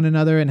top of one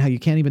another and how you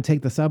can't even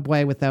take the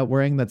subway without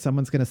worrying that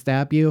someone's going to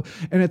stab you.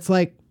 And it's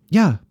like,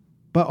 yeah,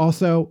 but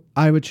also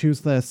I would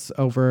choose this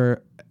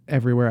over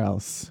everywhere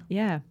else.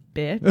 Yeah,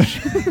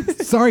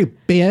 bitch. Sorry,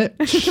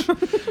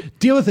 bitch.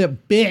 Deal with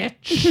it,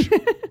 bitch.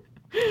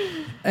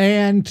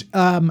 And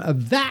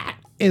that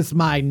is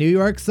my New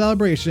York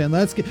celebration.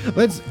 Let's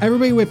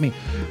everybody with me.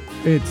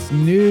 It's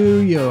New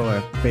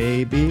York,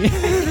 baby.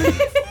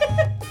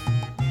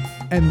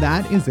 And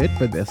that is it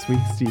for this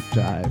week's Deep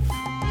Dive.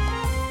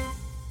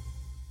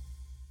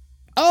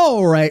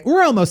 All right,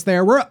 we're almost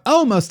there. We're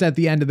almost at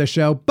the end of the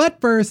show. But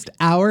first,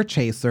 our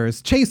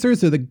chasers.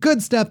 Chasers are the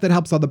good stuff that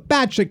helps all the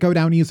bad shit go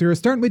down easier,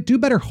 starting with Do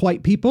Better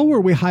White People, where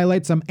we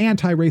highlight some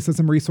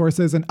anti-racism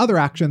resources and other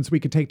actions we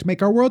could take to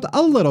make our world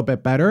a little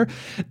bit better.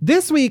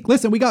 This week,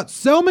 listen, we got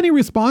so many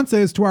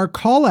responses to our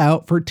call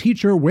out for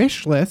teacher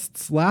wish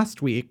lists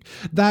last week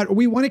that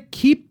we want to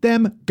keep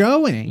them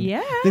going.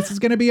 Yeah. This is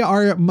going to be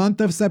our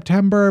month of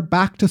September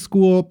back to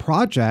school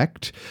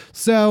project.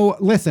 So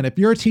listen, if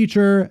you're a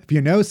teacher, if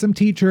you know some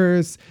teachers,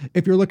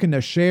 if you're looking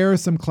to share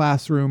some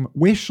classroom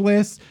wish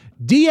lists,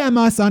 DM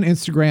us on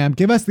Instagram,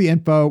 give us the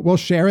info, we'll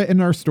share it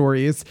in our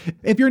stories.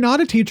 If you're not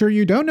a teacher,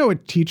 you don't know a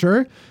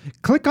teacher,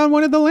 click on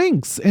one of the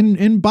links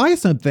and buy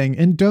something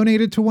and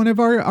donate it to one of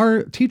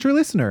our teacher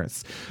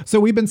listeners. So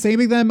we've been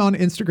saving them on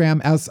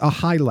Instagram as a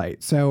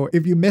highlight. So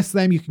if you miss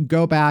them, you can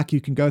go back,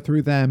 you can go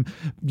through them,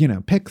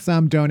 pick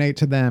some, donate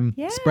to them,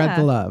 spread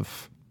the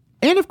love.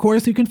 And of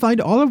course, you can find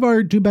all of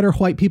our Do Better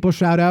White People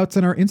shout outs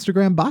in our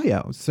Instagram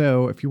bio.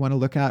 So if you want to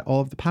look at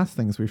all of the past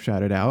things we've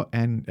shouted out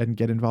and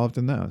get involved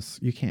in those,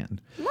 you can.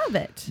 Love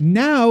it.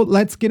 Now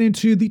let's get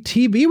into the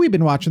TV we've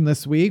been watching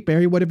this week.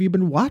 Barry, what have you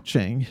been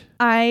watching?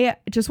 I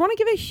just want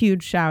to give a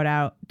huge shout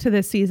out to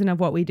this season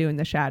of What We Do in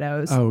the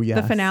Shadows. Oh, yes.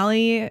 The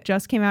finale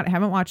just came out. I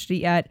haven't watched it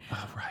yet.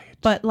 Oh, right.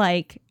 But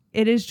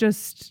it is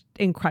just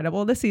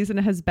incredible. This season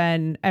has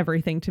been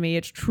everything to me.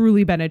 It's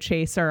truly been a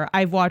chaser.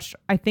 I've watched,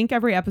 I think,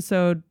 every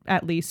episode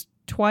at least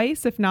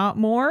twice, if not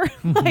more.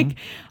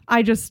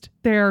 Mm-hmm.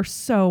 They're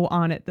so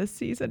on it this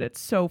season. It's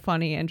so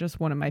funny and just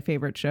one of my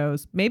favorite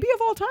shows, maybe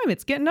of all time.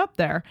 It's getting up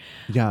there.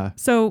 Yeah.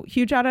 So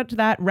huge shout out to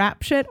that.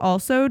 Rap Shit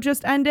also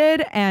just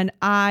ended, and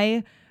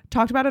I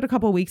talked about it a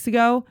couple of weeks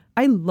ago.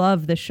 I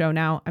love this show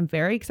now. I'm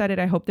very excited.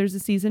 I hope there's a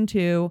season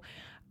 2.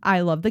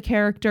 I love the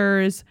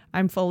characters.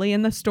 I'm fully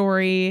in the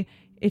story.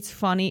 It's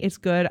funny. It's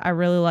good. I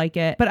really like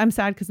it. But I'm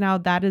sad because now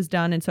that is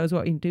done, and so is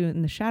What We Do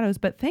in the Shadows.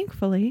 But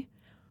thankfully,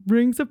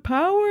 Rings of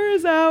Power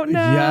is out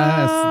now.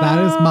 Yes,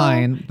 that is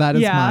mine. That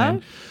is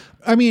mine.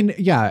 I mean,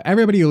 yeah,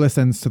 everybody who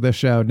listens to this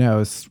show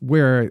knows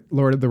we're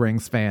Lord of the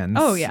Rings fans.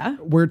 Oh, yeah.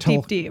 We're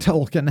Deep.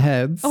 Tolkien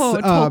heads. Oh,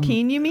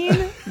 Tolkien, you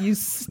mean? You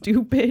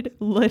stupid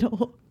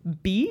little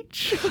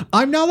beach.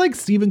 I'm not like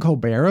Stephen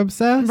Colbert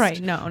obsessed.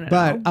 Right, no.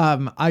 But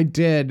I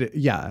did,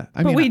 yeah.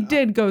 We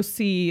did go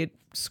see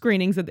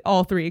screenings of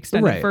all 3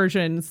 extended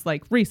versions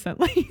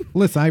recently.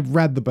 Listen, I've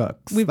read the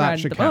books. We've read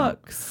the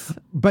books.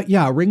 But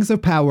yeah, Rings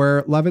of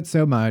Power, love it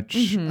so much.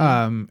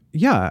 Mm-hmm.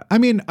 Yeah, I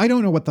mean, I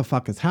don't know what the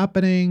fuck is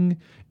happening.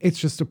 It's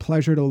just a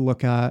pleasure to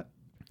look at.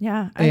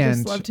 Yeah, I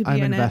just love to be I'm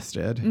in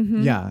invested. it.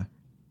 Mm-hmm. Yeah.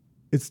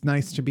 It's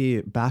nice to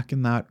be back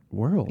in that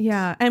world.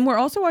 Yeah, and we're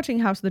also watching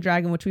House of the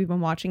Dragon, which we've been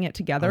watching it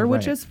together,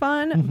 which is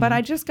fun. Mm-hmm. But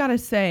I just gotta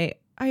say,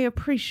 I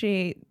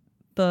appreciate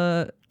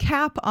the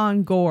cap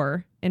on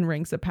gore in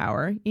Rings of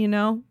Power.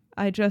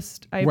 I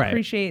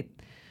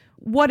appreciate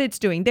what it's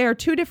doing. They are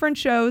 2 different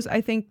shows.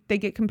 I think they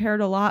get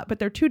compared a lot, but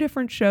they're 2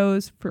 different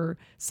shows for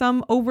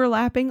some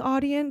overlapping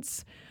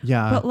audience.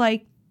 Yeah.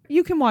 But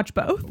you can watch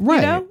both.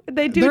 Right.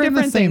 They do They're in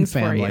the different same things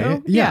family. for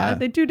you. Yeah.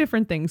 They do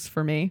different things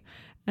for me.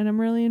 And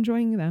I'm really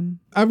enjoying them.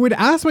 I would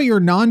ask what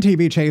your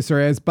non-TV chaser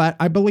is, but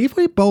I believe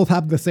we both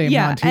have the same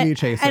non-TV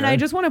chaser. And I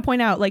just want to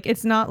point out,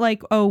 it's not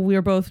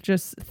we're both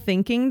just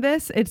thinking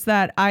this. It's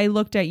that I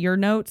looked at your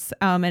notes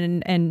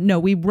and no,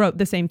 we wrote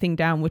the same thing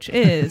down, which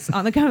is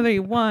on the count of 3,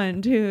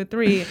 1, 2,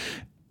 3.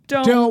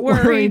 Don't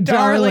worry,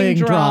 darling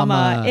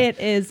drama. It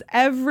is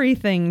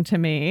everything to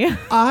me.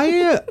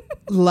 I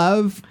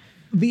love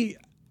the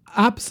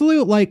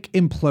absolute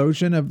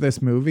implosion of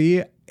this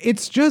movie.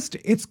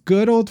 It's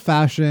good old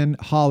fashioned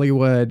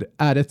Hollywood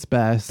at its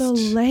best. The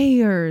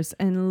layers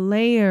and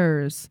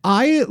layers.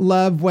 I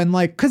love when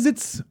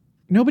cause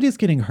nobody's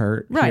getting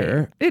hurt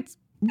here. It's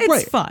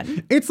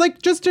fun. It's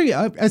just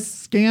a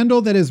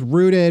scandal that is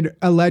rooted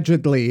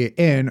allegedly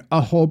in a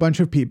whole bunch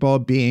of people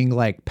being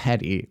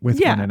petty with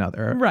one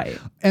another. Right.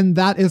 And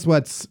that is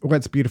what's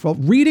beautiful.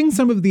 Reading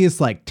some of these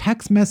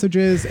text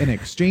messages and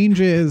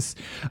exchanges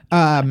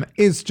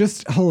is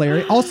just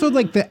hilarious. Also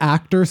the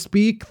actor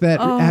speak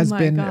that has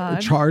been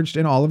charged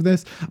in all of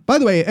this. By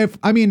the way,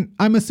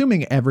 I'm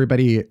assuming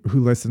everybody who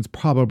listens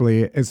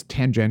probably is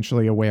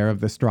tangentially aware of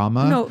this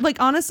drama. No,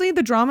 honestly,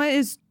 the drama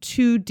is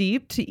too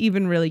deep to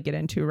even really get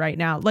into right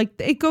now.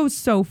 It goes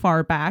so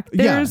far back.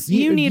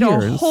 You need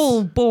a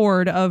whole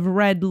board of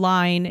red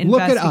line investigating.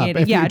 Look it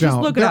up if you just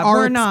don't. Look it there up. Are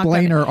We're not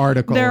explainer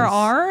articles. There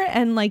are,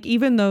 and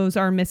even those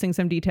are missing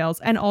some details.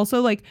 And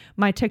also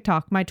my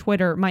TikTok, my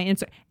Twitter, my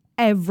Instagram,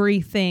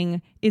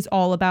 everything is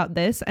all about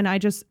this, and I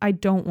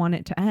don't want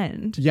it to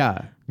end.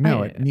 Yeah.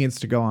 No, it needs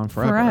to go on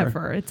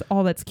forever. It's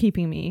all that's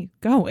keeping me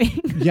going.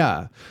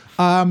 Yeah.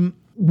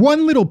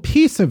 One little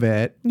piece of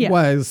it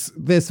was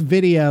this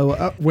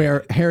video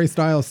where Harry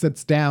Styles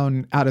sits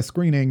down at a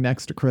screening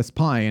next to Chris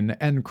Pine,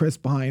 and Chris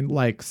Pine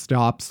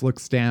stops,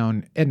 looks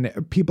down,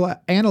 and people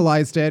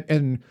analyzed it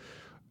and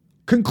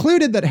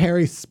concluded that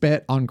Harry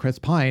spit on Chris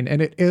Pine,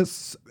 and it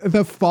is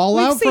the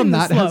fallout from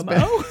that has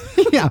been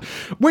Yeah.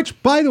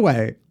 Which, by the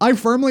way, I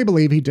firmly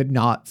believe he did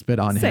not spit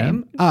on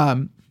Same.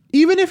 him.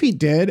 Even if he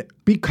did,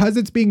 because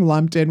it's being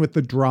lumped in with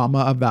the drama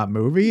of that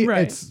movie,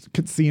 Right. it's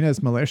seen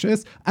as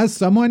malicious. As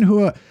someone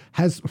who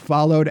has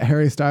followed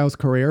Harry Styles'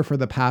 career for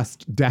the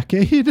past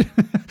decade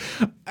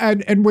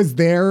and was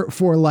there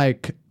for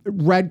like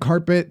red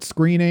carpet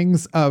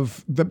screenings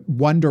of the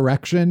One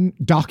Direction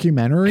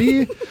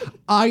documentary,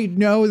 I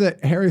know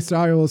that Harry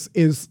Styles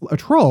is a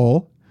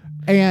troll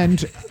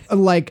and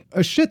like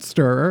a shit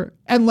stirrer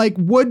and like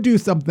would do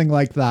something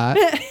like that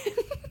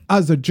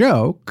as a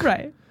joke.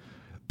 Right.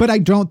 But I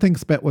don't think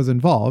spit was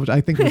involved. I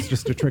think it was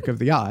just a trick of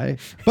the eye.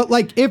 But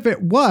like if it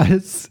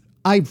was,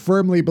 I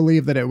firmly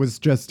believe that it was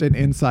just an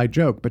inside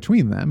joke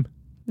between them.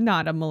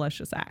 Not a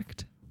malicious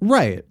act.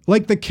 Right.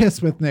 Like the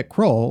kiss with Nick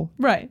Kroll,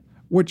 Right.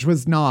 which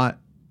was not,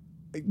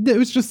 it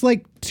was just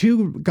like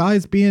two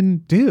guys being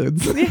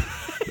dudes.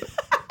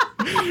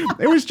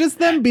 It was just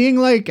them being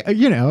like,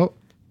 you know,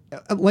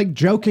 like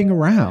joking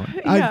around.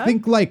 Yeah. I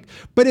think like,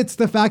 but it's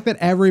the fact that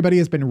everybody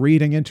has been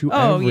reading into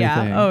Oh, everything.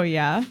 yeah. Oh,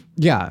 yeah.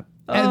 Yeah.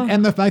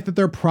 And the fact that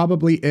there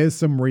probably is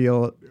some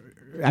real,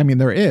 I mean,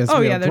 there is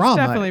Oh, real yeah. There's drama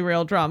definitely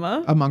real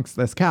drama. amongst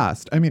this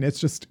cast. I mean, it's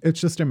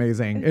just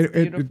amazing.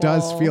 It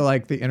does beautiful. feel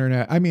like the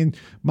internet. I mean,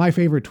 my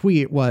favorite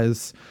tweet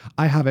was,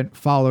 I haven't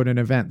followed an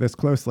event this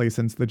closely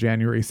since the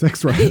January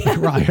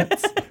 6th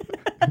riots.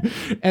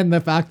 And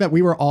the fact that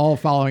we were all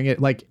following it,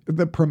 like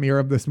the premiere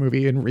of this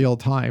movie in real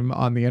time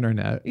on the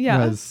internet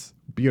was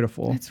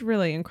beautiful. It's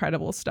really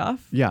incredible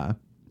stuff. Yeah.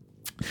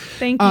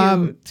 Thank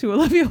you to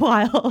Olivia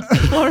Wilde,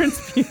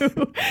 Florence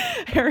Pugh,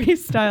 Harry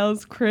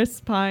Styles, Chris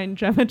Pine,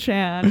 Gemma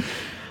Chan.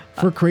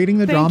 For creating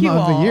the Thank drama you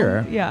of the all.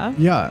 year. Yeah.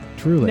 Yeah,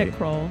 truly. Nick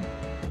Kroll.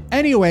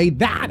 Anyway,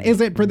 that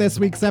is it for this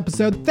week's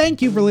episode. Thank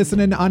you for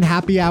listening to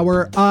Unhappy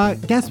Hour.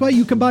 Guess what?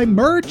 You can buy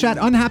merch at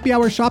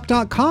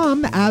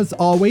unhappyhourshop.com. As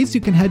always,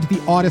 you can head to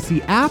the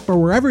Odyssey app or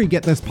wherever you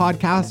get this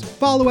podcast.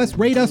 Follow us,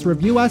 rate us,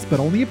 review us,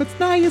 but only if it's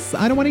nice.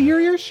 I don't want to hear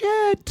your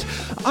shit.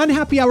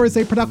 Unhappy Hour is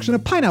a production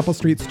of Pineapple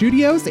Street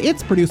Studios.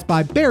 It's produced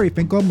by Barry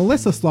Finkel,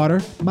 Melissa Slaughter,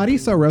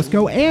 Marisa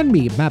Orozco, and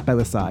me, Matt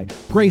Belisai.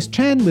 Grace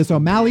Chen, Liz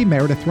O'Malley,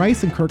 Meredith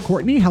Rice, and Kurt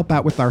Courtney help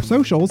out with our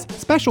socials.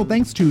 Special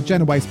thanks to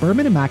Jenna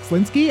Weiss-Berman and Max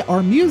Linsky.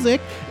 Our music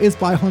is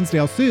by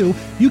Hunsdale Sue.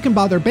 You can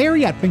bother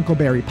Barry at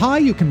Finkelberry Pie.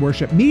 You can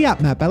worship me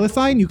at Matt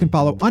Belisai, and you can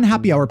follow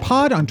Unhappy Hour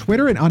Pod on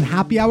Twitter and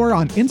Unhappy Hour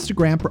on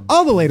Instagram for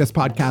all the latest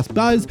podcast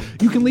buzz.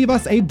 You can leave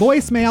us a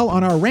voicemail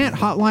on our rant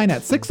hotline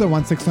at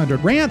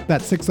 601-600-RANT.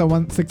 That's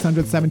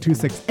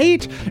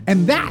 601-600-7268.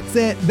 And that's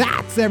it.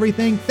 That's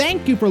everything.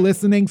 Thank you for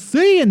listening.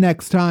 See you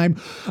next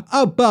time.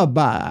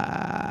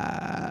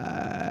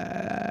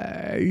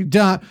 Bye-bye.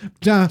 Da,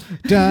 da,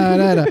 da,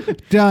 da, da,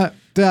 da,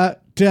 da,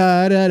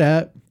 da, da,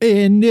 da.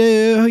 In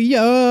New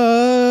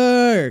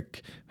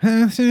York.